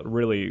are gonna get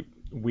really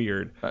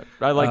weird.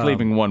 I like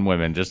leaving one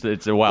woman. Just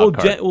it's a wild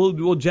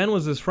card. Jen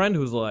was this friend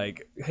who was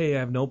like, "Hey, I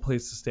have no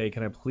place to stay.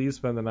 Can I please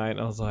spend the night?"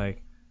 And I was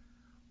like,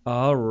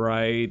 "All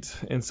right."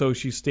 And so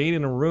she stayed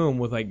in a room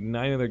with like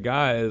 9 other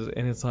guys,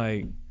 and it's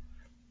like,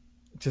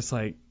 just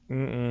like,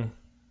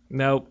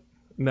 nope,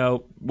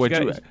 No. What'd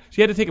you-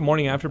 She had to take a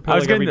morning after pill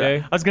every day.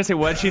 I was gonna say,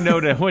 what'd she know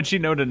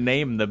to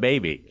name the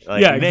baby?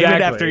 Like, Yeah, name it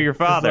exactly. after your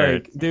father.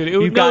 It's like,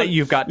 dude,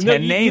 you've got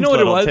 10 names, you know what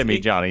it little was? Timmy,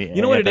 Johnny.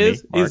 You know what it Anthony,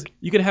 is? Mark. Is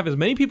you can have as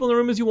many people in the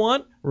room as you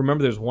want.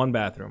 Remember, there's one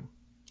bathroom.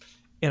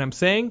 And I'm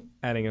saying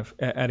adding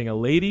a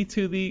lady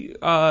to the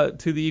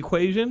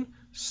equation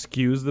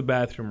skews the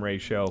bathroom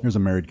ratio. There's a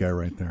married guy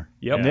right there.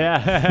 Yep.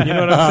 Yeah. You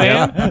know what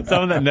I'm saying?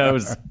 Someone that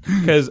knows.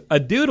 Because a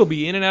dude will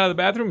be in and out of the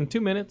bathroom in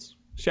 2 minutes,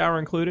 shower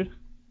included.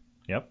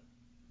 Yep.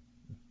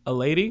 A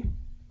lady,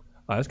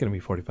 that's going to be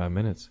 45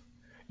 minutes.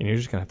 And you're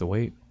just going to have to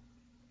wait.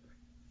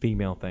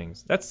 Female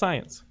things. That's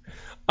science.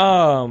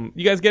 You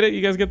guys get it?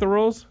 You guys get the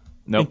rules?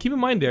 Nope. And keep in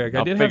mind, Derek, I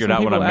I'll did have figure it some out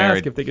when people I'm ask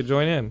married. if they could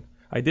join in.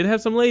 I did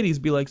have some ladies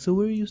be like, so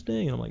where are you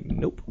staying? And I'm like,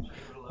 nope.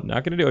 I'm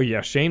not going to do it. Oh,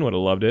 yeah, Shane would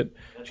have loved it.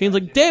 Shane's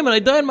like, damn it, I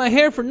dyed my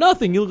hair for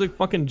nothing. You look like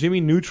fucking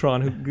Jimmy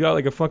Neutron who got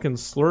like a fucking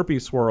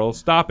Slurpee swirl.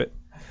 Stop it.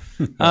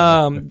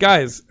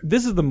 Guys,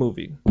 this is the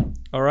movie.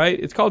 All right?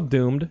 It's called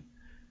Doomed.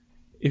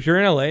 If you're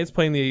in LA, it's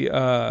playing the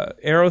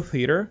Arrow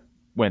Theater.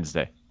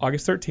 Wednesday.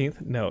 August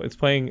 13th. No, it's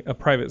playing a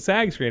private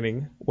SAG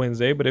screening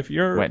Wednesday. But if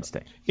you're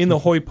Wednesday. in the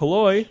hoi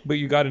polloi, but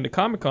you got into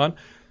Comic-Con,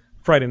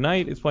 Friday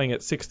night it's playing at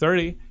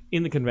 6:30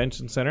 in the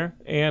convention center.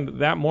 And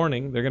that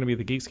morning, they're going to be at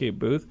the Geekscape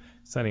booth,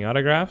 signing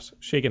autographs,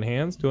 shaking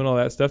hands, doing all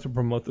that stuff to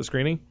promote the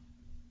screening.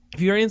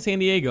 If you're in San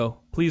Diego,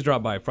 please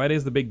drop by.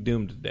 Friday's the big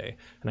Doomed day.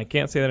 And I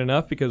can't say that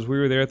enough because we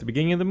were there at the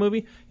beginning of the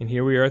movie, and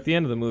here we are at the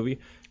end of the movie.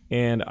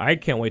 And I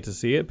can't wait to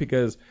see it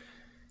because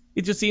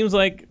it just seems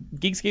like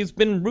Geekscape's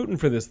been rooting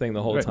for this thing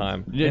the whole Right.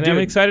 time. Yeah, and do I'm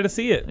it- excited to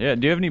see it. Yeah.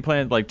 Do you have any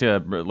plans like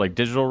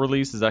digital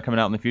release? Is that coming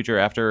out in the future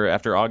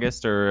after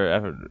August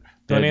or?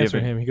 Don't do you answer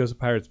have- him. He goes to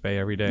Pirates Bay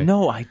every day.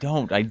 No, I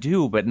don't. I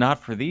do, but not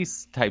for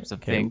these types of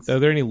Okay. things. Are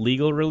there any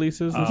legal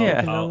releases? and stuff Yeah.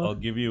 you know I'll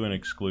of? give you an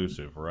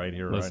exclusive right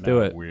here, Let's right do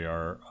now. it. We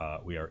are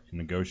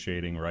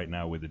negotiating right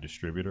now with the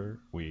distributor.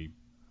 We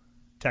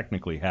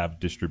technically have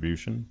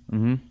distribution,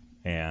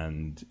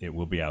 and it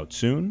will be out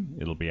soon.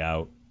 It'll be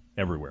out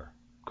everywhere.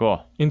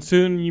 Cool. And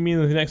soon, you mean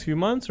in the next few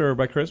months or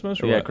by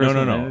Christmas? Or Yeah, what?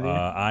 Christmas. No.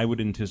 I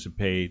would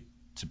anticipate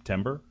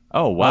September.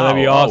 Oh Oh, wow,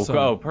 that'd be awesome.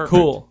 Oh, perfect.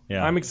 Cool.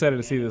 Yeah. I'm excited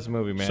to see this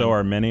movie, man. So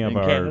are many of In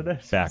our Canada?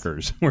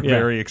 backers. We're Yeah.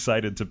 very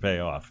excited to pay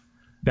off.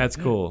 That's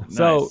cool.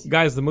 So, Nice.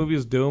 guys, the movie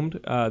is Doomed.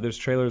 There's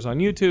trailers on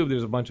YouTube.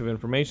 There's a bunch of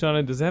information on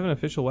it. Does it have an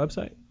official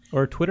website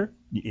or Twitter?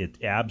 It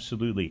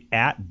absolutely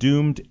at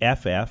Doomed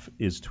FF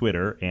is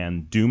Twitter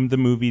and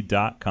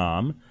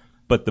doomedthemovie.com.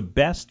 But the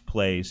best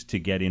place to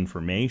get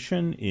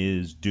information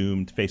is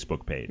Doomed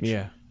Facebook page.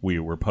 Yeah.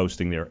 We're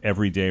posting there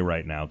every day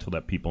right now to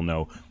let people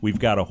know. We've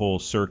got a whole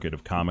circuit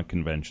of comic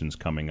conventions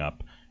coming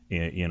up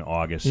in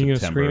August, You going to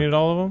September. screen at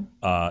all of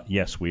them?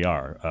 Yes, we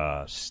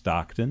are.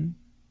 Stockton.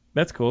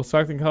 That's cool.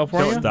 Stockton,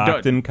 California?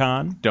 Stockton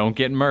Con. Don't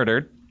get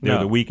murdered. They're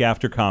No. the week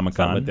after Comic It's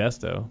not Con.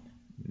 Modesto.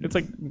 It's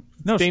like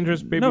No,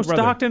 Dangerous Baby no, Brother.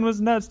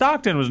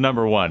 Stockton was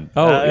number one.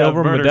 Oh,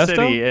 over Murder Modesto?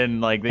 City in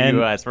like the And-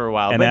 U.S. for a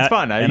while, And but it's that-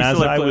 fun. I and used as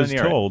to live I close was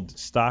near it. told,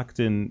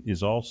 Stockton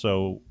is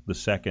also the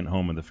second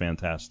home of the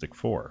Fantastic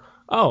Four.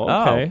 Oh,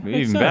 okay. Oh, Makes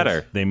even sense.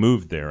 better. They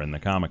moved there in the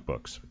comic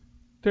books.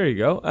 There you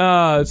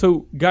go.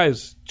 So,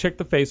 guys, check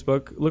the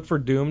Facebook. Look for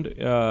Doomed.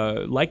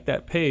 Like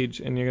that page,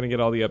 and you're going to get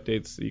all the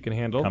updates that you can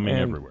handle. Coming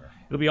and everywhere.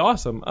 It'll be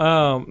awesome.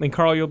 And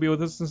Carl, you'll be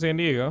with us in San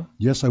Diego.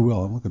 Yes, I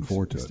will. I'm looking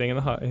forward to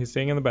it. He's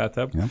staying in the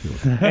bathtub. Yeah, I'll be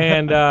with it.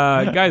 And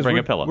guys, Bring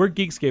we're, a pillow. we're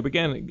Geekscape.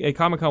 Again, at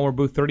Comic-Con, we're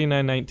booth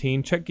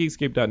 3919. Check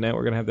geekscape.net.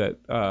 We're going to have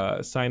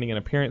that signing and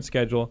appearance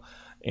schedule.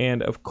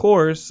 And, of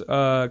course,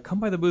 come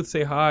by the booth,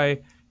 say hi,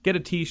 get a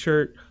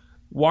T-shirt,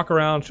 walk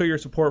around, show your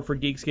support for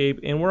Geekscape.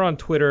 And we're on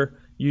Twitter,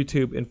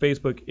 YouTube, and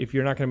Facebook if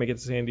you're not going to make it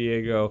to San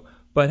Diego.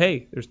 But,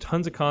 hey, there's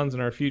tons of cons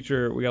in our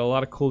future. We got a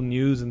lot of cool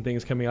news and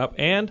things coming up.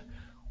 And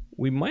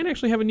we might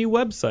actually have a new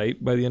website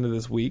by the end of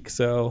this week.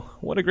 So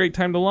what a great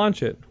time to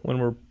launch it when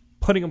we're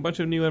putting a bunch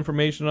of new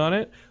information on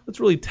it.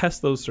 Let's really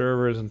test those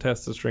servers and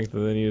test the strength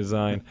of the new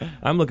design.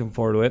 I'm looking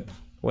forward to it.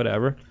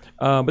 Whatever.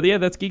 But yeah,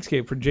 that's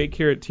Geekscape. For Jake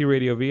here at T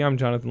Radio V, I'm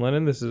Jonathan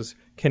Lennon. This is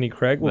Kenny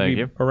Craig. We'll Thank be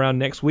you. around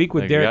next week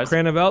with Thank you, Derek guys.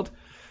 Cranevelt.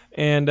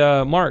 And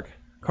Mark,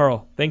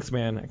 Carl, thanks,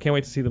 man. I can't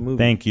wait to see the movie.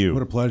 Thank you.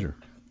 What a pleasure.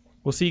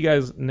 We'll see you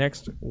guys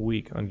next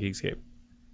week on Geekscape.